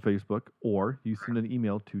message me on Facebook, or you send an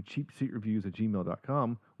email to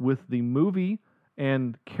cheapseatreviews@gmail.com with the movie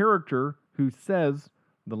and character who says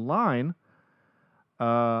the line,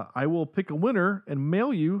 I will pick a winner and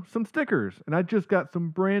mail you some stickers. And I just got some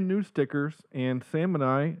brand new stickers, and Sam and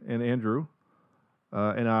I, and Andrew,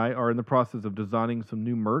 and I are in the process of designing some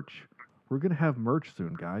new merch. We're going to have merch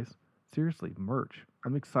soon, guys. Seriously, merch.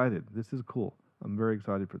 I'm excited. This is cool. I'm very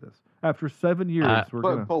excited for this. After 7 years,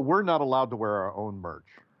 but we're not allowed to wear our own merch.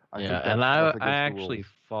 I actually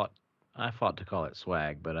fought to call it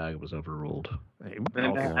swag, but I was overruled. Hey,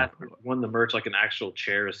 won the merch like an actual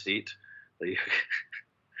chair, a seat.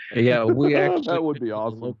 Yeah, we actually that would be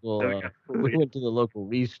awesome. We went to the local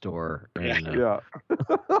restore and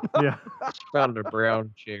found a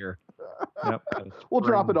brown chair. Yep. We'll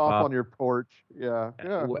drop it off on your porch. Yeah.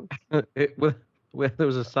 There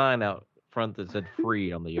was a sign out front that said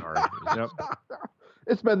 "free" on the yard.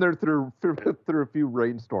 It's been there through a few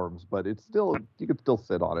rainstorms, but it's still, you can still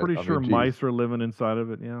sit on it. Pretty sure mice are living inside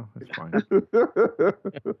of it. Yeah, it's fine.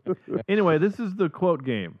 Anyway, this is the quote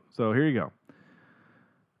game. So here you go.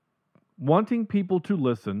 Wanting people to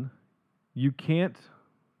listen, you can't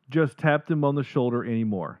just tap them on the shoulder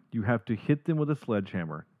anymore. You have to hit them with a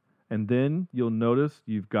sledgehammer, and then you'll notice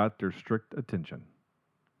you've got their strict attention.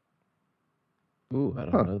 Ooh, I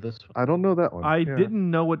don't know this one. I don't know that one. I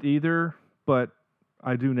didn't know it either, but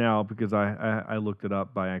I do now because I looked it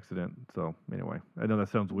up by accident. So anyway, I know that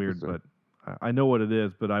sounds weird, but I know what it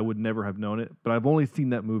is, but I would never have known it. But I've only seen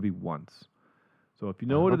that movie once. So if you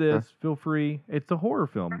know what it is, feel free. It's a horror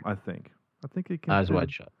film, I think. I think it can Eyes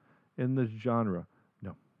Wide Shut. In the genre.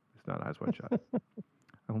 No, It's not Eyes Wide Shut. I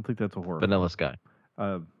don't think that's a horror. Vanilla Sky.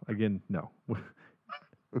 Again, no.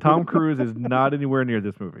 Tom Cruise is not anywhere near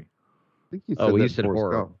this movie. I think you said you said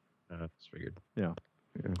horror. That's figured. Yeah.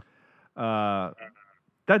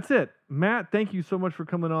 That's it. Matt, thank you so much for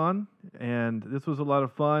coming on. And this was a lot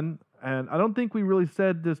of fun. And I don't think we really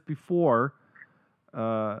said this before.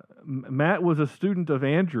 Matt was a student of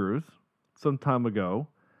Andrew's some time ago.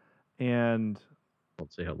 And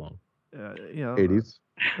Don't say how long. 80s.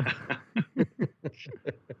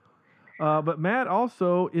 But Matt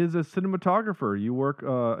also is a cinematographer. You work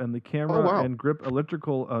in the camera and grip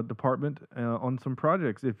electrical department on some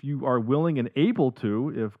projects. If you are willing and able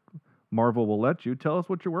to, if Marvel will let you, tell us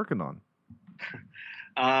what you're working on.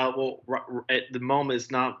 Well, at the moment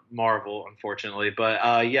it's not Marvel, unfortunately, but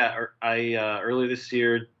I earlier this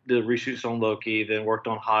year did reshoots on Loki, then worked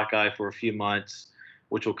on Hawkeye for a few months,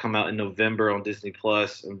 which will come out in November on Disney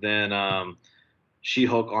Plus, and then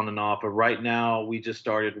She-Hulk on and off. But right now we just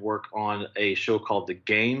started work on a show called The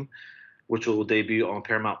Game, which will debut on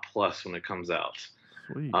Paramount Plus when it comes out.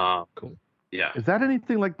 Sweet. Cool. Yeah. Is that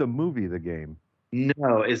anything like the movie The Game?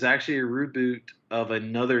 No, it's actually a reboot of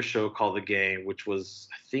another show called The Game, which was,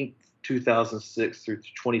 I think, 2006 through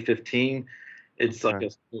 2015. It's like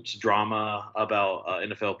a sports drama about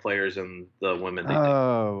NFL players and the women they date.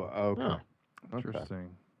 Okay. Interesting.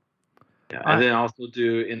 Yeah, and then also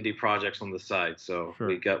do indie projects on the side. So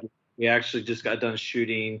we actually just got done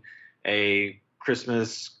shooting a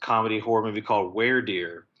Christmas comedy horror movie called Were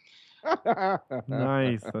Deer.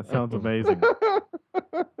 Nice. That sounds amazing.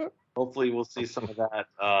 Hopefully we'll see some of that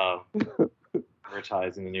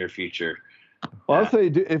advertised in the near future. Well, I'll say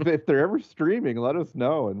if they're ever streaming, let us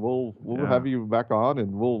know, and we'll have you back on,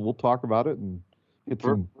 and we'll talk about it and get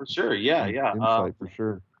for sure. Yeah, insight for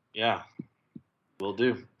sure. Yeah, will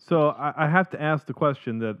do. So I have to ask the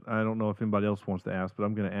question that I don't know if anybody else wants to ask, but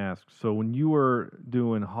I'm going to ask. So when you were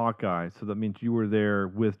doing Hawkeye, so that means you were there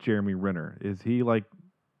with Jeremy Renner. Is he like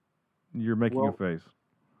you're making a face?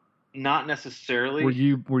 Not necessarily. Were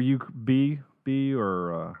you B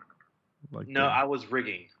or like? No, I was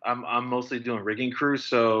rigging. I'm mostly doing rigging crew,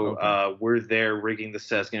 so we're there rigging the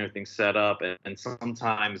sets, getting everything set up, and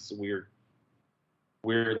sometimes we're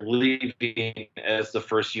leaving as the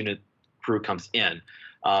first unit crew comes in.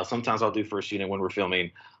 Sometimes I'll do first unit when we're filming,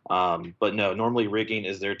 but no, normally rigging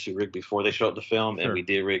is there to rig before they show up to film, and we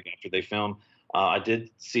did rig after they film. I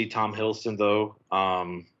did see Tom Hiddleston though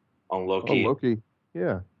on Loki. Oh, Loki,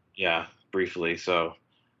 yeah. Yeah, briefly. So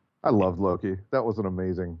I loved Loki. That was an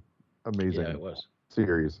amazing it was.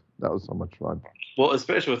 series. That was so much fun. Well,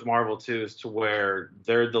 especially with Marvel too, is to where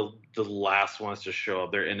they're the last ones to show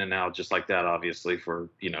up. They're in and out just like that, obviously for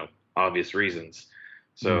obvious reasons.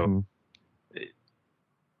 So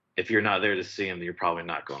if you're not there to see them, you're probably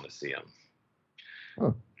not going to see them.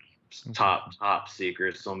 Huh. Top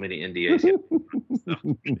secret. So many NDAs.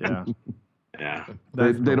 Yeah. Yeah.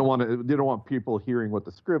 They don't want people hearing what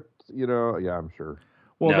the script. Yeah, I'm sure.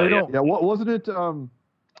 Well, they don't. Yeah, what wasn't it? Owen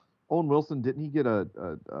Wilson, didn't he get a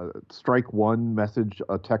strike one message,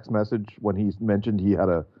 a text message when he mentioned he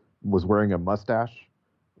was wearing a mustache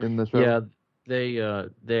in the show? Yeah,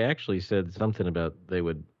 they actually said something about they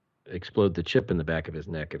would explode the chip in the back of his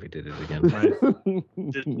neck if he did it again.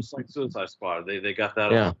 Just like Suicide Squad, they got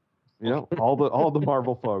that. Yeah, yeah, all the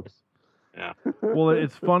Marvel folks. Yeah. Well,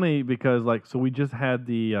 it's funny because so we just had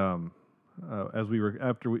the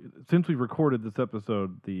since we recorded this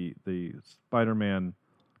episode, the Spider-Man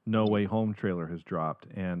No Way Home trailer has dropped,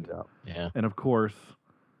 and and of course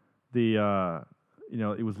the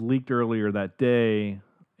it was leaked earlier that day,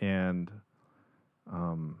 and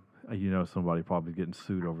somebody probably getting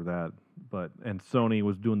sued over that, and Sony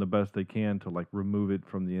was doing the best they can to remove it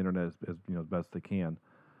from the internet as best they can.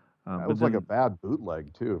 It was like a bad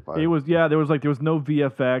bootleg too. There was no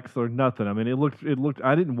VFX or nothing. I mean, it looked.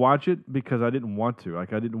 I didn't watch it because I didn't want to. I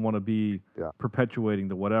didn't want to be perpetuating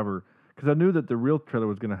the whatever, because I knew that the real trailer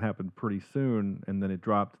was going to happen pretty soon, and then it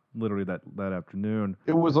dropped literally that afternoon.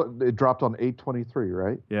 It dropped on 8/23,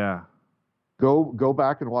 right? Yeah. Go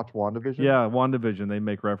back and watch WandaVision. Yeah, WandaVision. They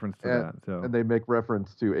make reference to that. So. And they make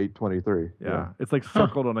reference to 8/23. Yeah, it's like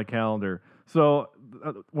circled on a calendar. So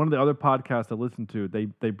one of the other podcasts I listened to,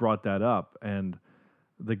 they brought that up, and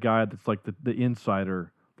the guy that's like the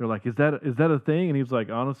insider, they're like, "Is that a thing?" And he's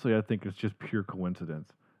like, "Honestly, I think it's just pure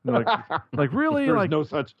coincidence." And like really, there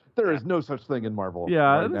is no such thing in Marvel.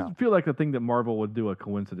 Yeah, it doesn't feel like a thing that Marvel would do a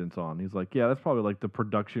coincidence on. He's like, "Yeah, that's probably like the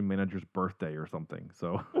production manager's birthday or something."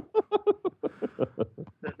 So.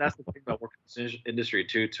 That's the thing about working in this industry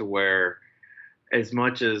too, to where as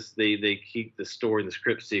much as they keep the story and the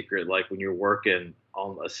script secret, like when you're working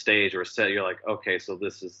on a stage or a set, you're like, okay, so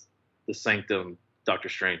this is the Sanctum Doctor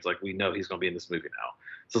Strange. Like, we know he's going to be in this movie now.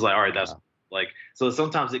 So it's like, all right, that's like, so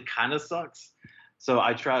sometimes it kind of sucks. So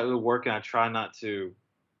I try to work and I try not to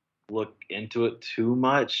look into it too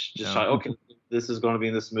much. Just try, okay, this is going to be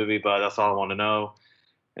in this movie, but that's all I want to know.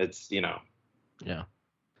 It's, Yeah. Yeah,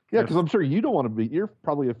 because I'm sure you don't want to be. You're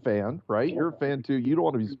probably a fan, right? You're a fan too. You don't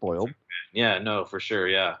want to be spoiled. Yeah, no, for sure.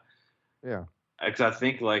 Yeah. Yeah. Because I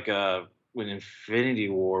think like when Infinity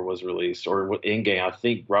War was released or Endgame, I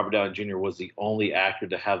think Robert Downey Jr. was the only actor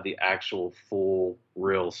to have the actual full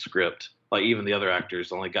real script. Like even the other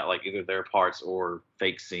actors only got like either their parts or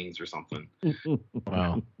fake scenes or something.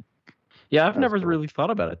 Wow. Yeah, I've never really thought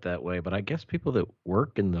about it that way, but I guess people that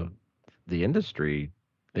work in the industry,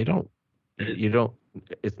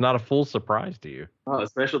 it's not a full surprise to you. Oh,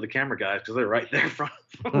 especially the camera guys, because they're right there in front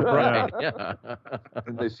of them. Right, yeah.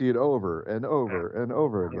 And they see it over and over and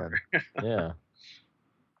over again. Yeah.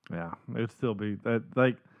 Yeah, it'd still be that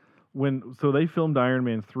like so they filmed Iron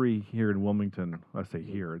Man 3 here in Wilmington. I say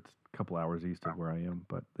here, it's a couple hours east of where I am,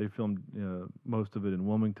 but they filmed most of it in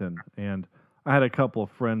Wilmington. And I had a couple of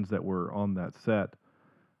friends that were on that set,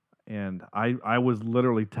 and I was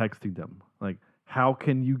literally texting them like, how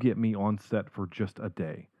can you get me on set for just a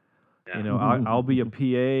day? Yeah. You know, I'll be a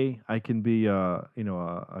PA. I can be a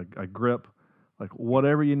grip, like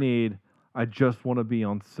whatever you need. I just want to be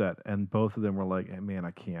on set. And both of them were like, hey, man,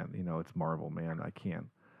 I can't. You know, it's Marvel, man. I can't.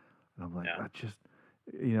 And I'm like, I just,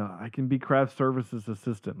 I can be craft services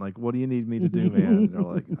assistant. Like, what do you need me to do, man? And they're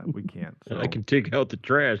like, we can't. So, I can take out the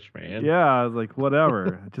trash, man. Yeah, I was like,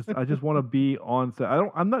 whatever. I just want to be on set.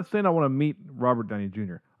 I'm not saying I want to meet Robert Downey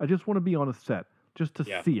Jr. I just want to be on a set. Just to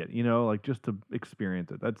see it, like just to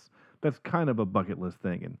experience it. That's kind of a bucket list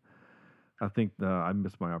thing, and I think I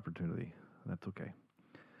missed my opportunity. That's okay.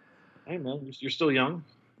 Hey man, you're still young.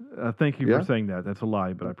 Thank you for saying that. That's a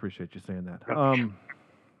lie, but I appreciate you saying that.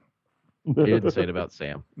 He didn't say it about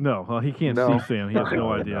Sam. No, he can't see Sam. He has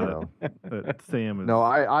no idea that Sam is. No,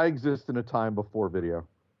 I exist in a time before video.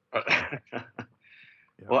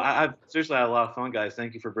 Well, I've seriously had a lot of fun, guys.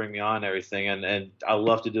 Thank you for bringing me on and everything, and I'd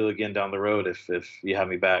love to do it again down the road if you have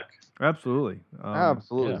me back. Absolutely.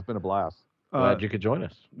 Absolutely. It's been a blast. Glad you could join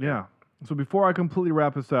us. Yeah. So before I completely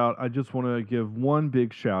wrap us out, I just want to give one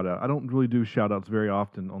big shout out. I don't really do shout outs very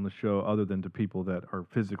often on the show other than to people that are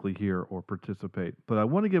physically here or participate. But I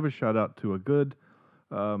want to give a shout out to a good,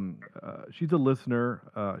 she's a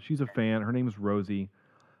listener. She's a fan. Her name is Rosie.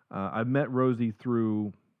 I met Rosie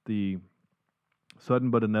through the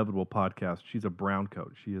Sudden But Inevitable podcast. She's a brown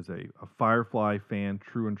coat. She is a Firefly fan,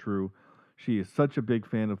 true and true. She is such a big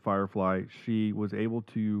fan of Firefly. She was able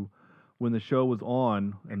to, when the show was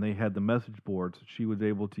on and they had the message boards, she was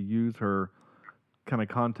able to use her kind of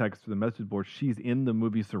context to the message board. She's in the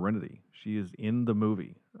movie Serenity. She is in the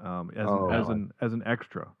movie as an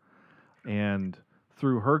extra. And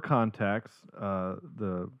through her contacts,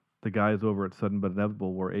 the guys over at Sudden But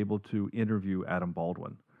Inevitable were able to interview Adam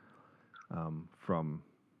Baldwin. From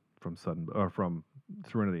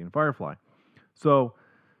Serenity and Firefly. So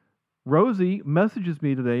Rosie messages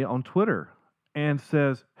me today on Twitter and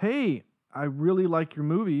says, hey, I really like your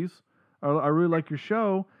movies. I really like your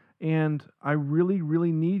show. And I really,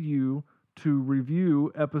 really need you to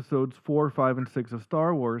review episodes 4, 5, and 6 of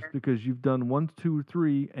Star Wars because you've done 1, 2,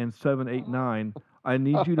 3, and 7, 8, 9. I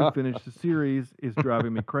need you to finish the series. It's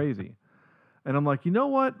driving me crazy. And I'm like, you know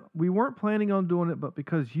what? We weren't planning on doing it, but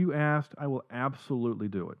because you asked, I will absolutely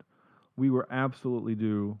do it. We were absolutely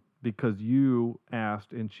due because you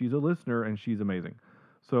asked, and she's a listener, and she's amazing.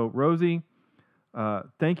 So, Rosie,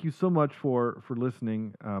 thank you so much for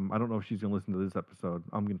listening. I don't know if she's going to listen to this episode.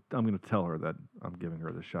 I'm gonna tell her that I'm giving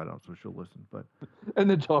her the shout out, so she'll listen. But and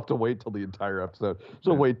then she'll have to wait till the entire episode.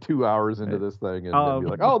 She'll wait 2 hours into this thing and then be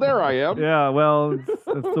like, "Oh, there I am." Yeah, well,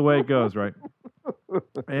 that's the way it goes, right?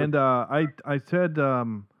 And I said,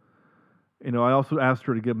 I also asked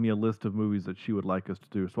her to give me a list of movies that she would like us to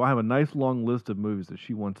do. So I have a nice long list of movies that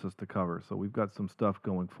she wants us to cover. So we've got some stuff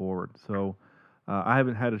going forward. So I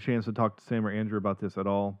haven't had a chance to talk to Sam or Andrew about this at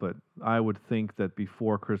all, but I would think that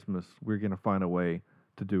before Christmas, we're going to find a way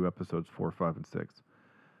to do episodes 4, 5, and 6.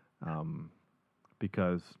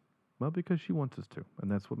 Because she wants us to, and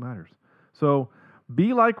that's what matters. So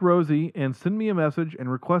be like Rosie and send me a message and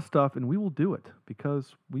request stuff, and we will do it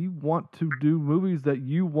because we want to do movies that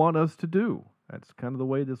you want us to do. That's kind of the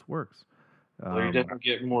way this works. Well, you're definitely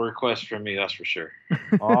getting more requests from me, that's for sure.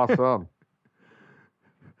 Awesome.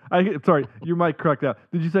 Sorry, your mic cracked out.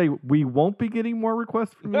 Did you say we won't be getting more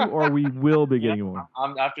requests from you, or we will be getting more?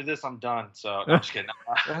 After this, I'm done. So no, I'm just kidding.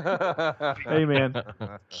 Hey, man.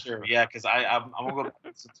 Sure, yeah, because I'm gonna go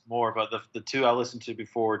listen to more. But the two I listened to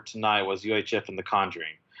before tonight was UHF and The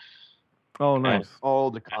Conjuring. Oh, nice. Oh,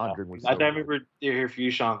 The Conjuring was. I remember hearing from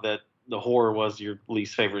you, Sean, that the horror was your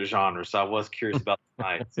least favorite genre. So I was curious about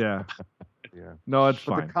tonight. Yeah. Yeah. No, it's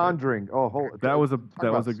But fine. The Conjuring. That was a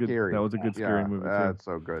good scary. scary movie. That's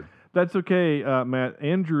so good. That's okay, Matt.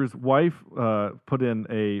 Andrew's wife put in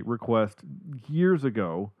a request years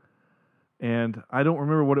ago, and I don't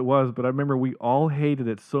remember what it was, but I remember we all hated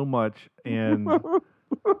it so much. And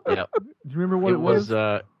yeah, do you remember what it was?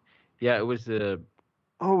 Yeah, it was the.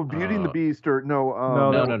 Oh, Beauty and the Beast, or no?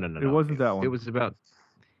 No. It wasn't that one. It was about.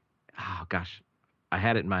 Oh gosh, I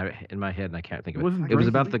had it in my head and I can't think of it. It was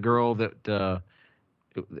about the girl that.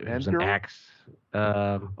 It was an axe.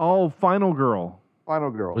 Final Girl.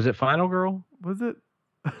 Final Girl. Was it Final Girl? Was it?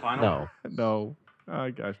 Final? No. No.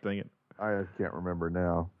 Oh, gosh, dang it. I can't remember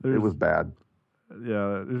now. It was bad.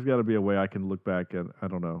 Yeah, there's got to be a way I can look back at. I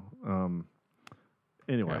don't know.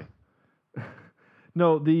 Anyway. Yeah.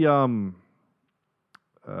 No, the I'm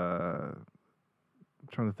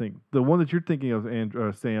trying to think. The one that you're thinking of,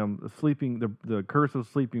 Sam, the Curse of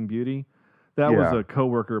Sleeping Beauty. That was a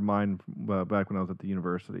coworker of mine back when I was at the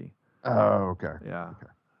university. Oh, okay. Yeah. Okay.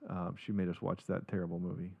 She made us watch that terrible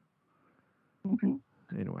movie.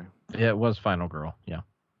 Anyway. Yeah, it was Final Girl. Yeah.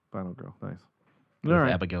 Final Girl. Nice. With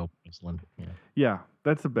Abigail Breslin. Yeah. Yeah,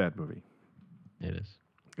 that's a bad movie. It is.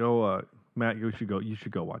 Go, Matt. You should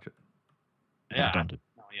go watch it. Yeah, not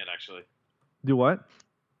yet actually. Do what?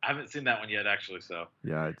 I haven't seen that one yet actually. So.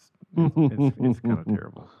 Yeah, it's kind of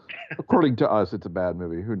terrible. According to us, it's a bad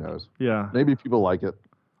movie. Who knows? Yeah. Maybe people like it.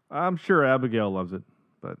 I'm sure Abigail loves it,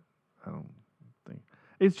 but I don't think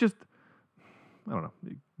it's just. I don't know.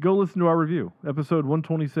 Go listen to our review, episode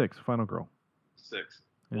 126, Final Girl. 6.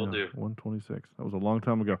 We'll do. 126. That was a long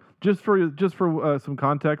time ago. Just for some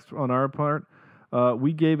context on our part,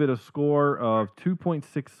 we gave it a score of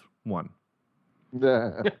 2.61. Is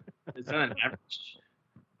that an average?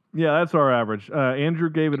 Yeah, that's our average. Andrew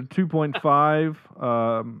gave it a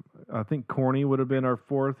 2.5. I think Corny would have been our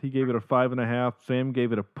fourth. He gave it a 5.5. Sam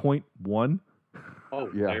gave it a 0.1. Oh,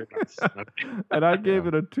 yeah. And I gave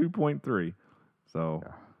it a 2.3. So,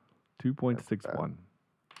 2.61.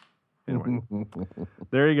 Anyway,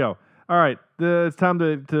 there you go. All right, it's time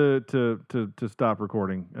to stop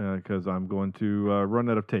recording because I'm going to run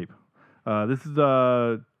out of tape. This is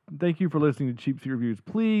thank you for listening to Cheap Seat Reviews.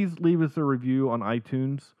 Please leave us a review on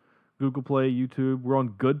iTunes, Google Play, YouTube. We're on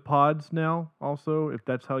Good Pods now. Also, if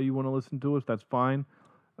that's how you want to listen to us, that's fine.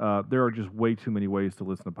 There are just way too many ways to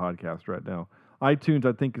listen to podcasts right now. iTunes,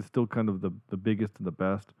 I think, is still kind of the biggest and the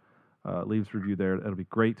best. Leave us a review there. That'll be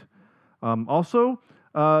great. Also,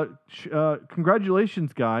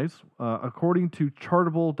 congratulations, guys. According to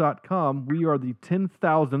Chartable.com, we are the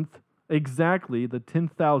 10,000th, exactly the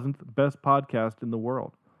 10,000th best podcast in the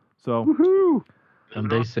world. So, woohoo! And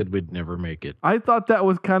they said we'd never make it. I thought that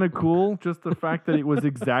was kind of cool, just the fact that it was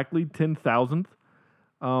exactly 10,000th.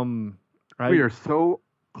 We are so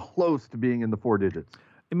close to being in the 4 digits.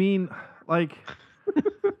 I mean, like,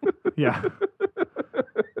 yeah.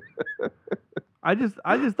 I just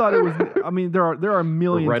thought it was. I mean, there are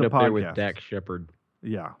millions We're right of up podcasts. there with Dak Shepard.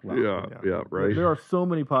 Yeah, yeah, right. There are so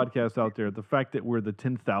many podcasts out there. The fact that we're the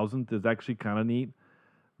 10,000th is actually kind of neat.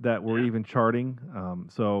 That we're even charting.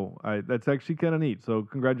 That's actually kind of neat. So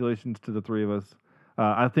congratulations to the three of us.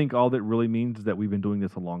 I think all that really means is that we've been doing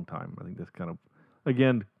this a long time. I think that's kind of,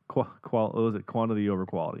 again, quantity over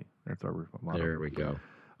quality. That's our motto. There we go.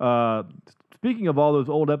 Speaking of all those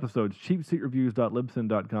old episodes,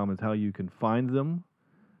 cheapseatreviews.libsyn.com is how you can find them.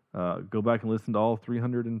 Go back and listen to all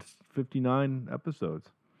 359 episodes.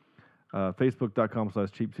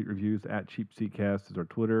 Facebook.com/cheapseatreviews, @cheapseatcast is our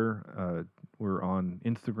Twitter. We're on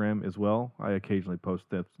Instagram as well. I occasionally post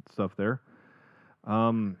that stuff there.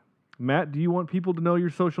 Matt, do you want people to know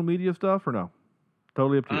your social media stuff or no?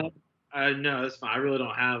 Totally up to you. No, that's fine. I really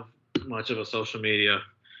don't have much of a social media.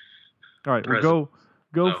 All right, well,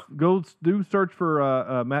 go do search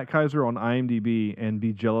for Matt Kaiser on IMDb and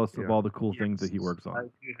be jealous of all the cool things that he works on. I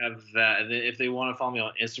do have that, and then if they want to follow me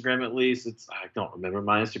on Instagram, at least I don't remember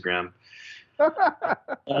my Instagram.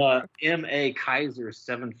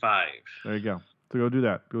 MAKaiser75. There you go. So go do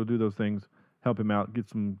that. Go do those things. Help him out. Get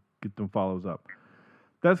them follows up.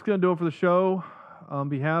 That's gonna do it for the show. On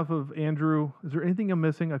behalf of Andrew, is there anything I'm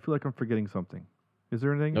missing? I feel like I'm forgetting something. Is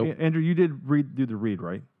there anything? Nope. Andrew, you did do the read,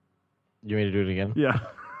 right? You want me to do it again? Yeah.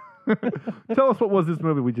 Tell us what was this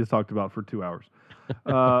movie we just talked about for 2 hours.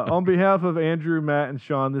 On behalf of Andrew, Matt, and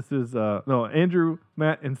Sean, this is Andrew,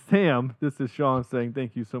 Matt, and Sam. This is Sean saying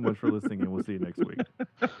thank you so much for listening, and we'll see you next week.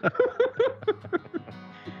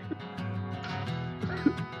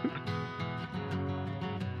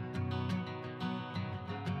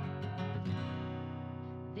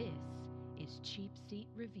 This Cheap Seat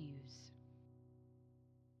Reviews.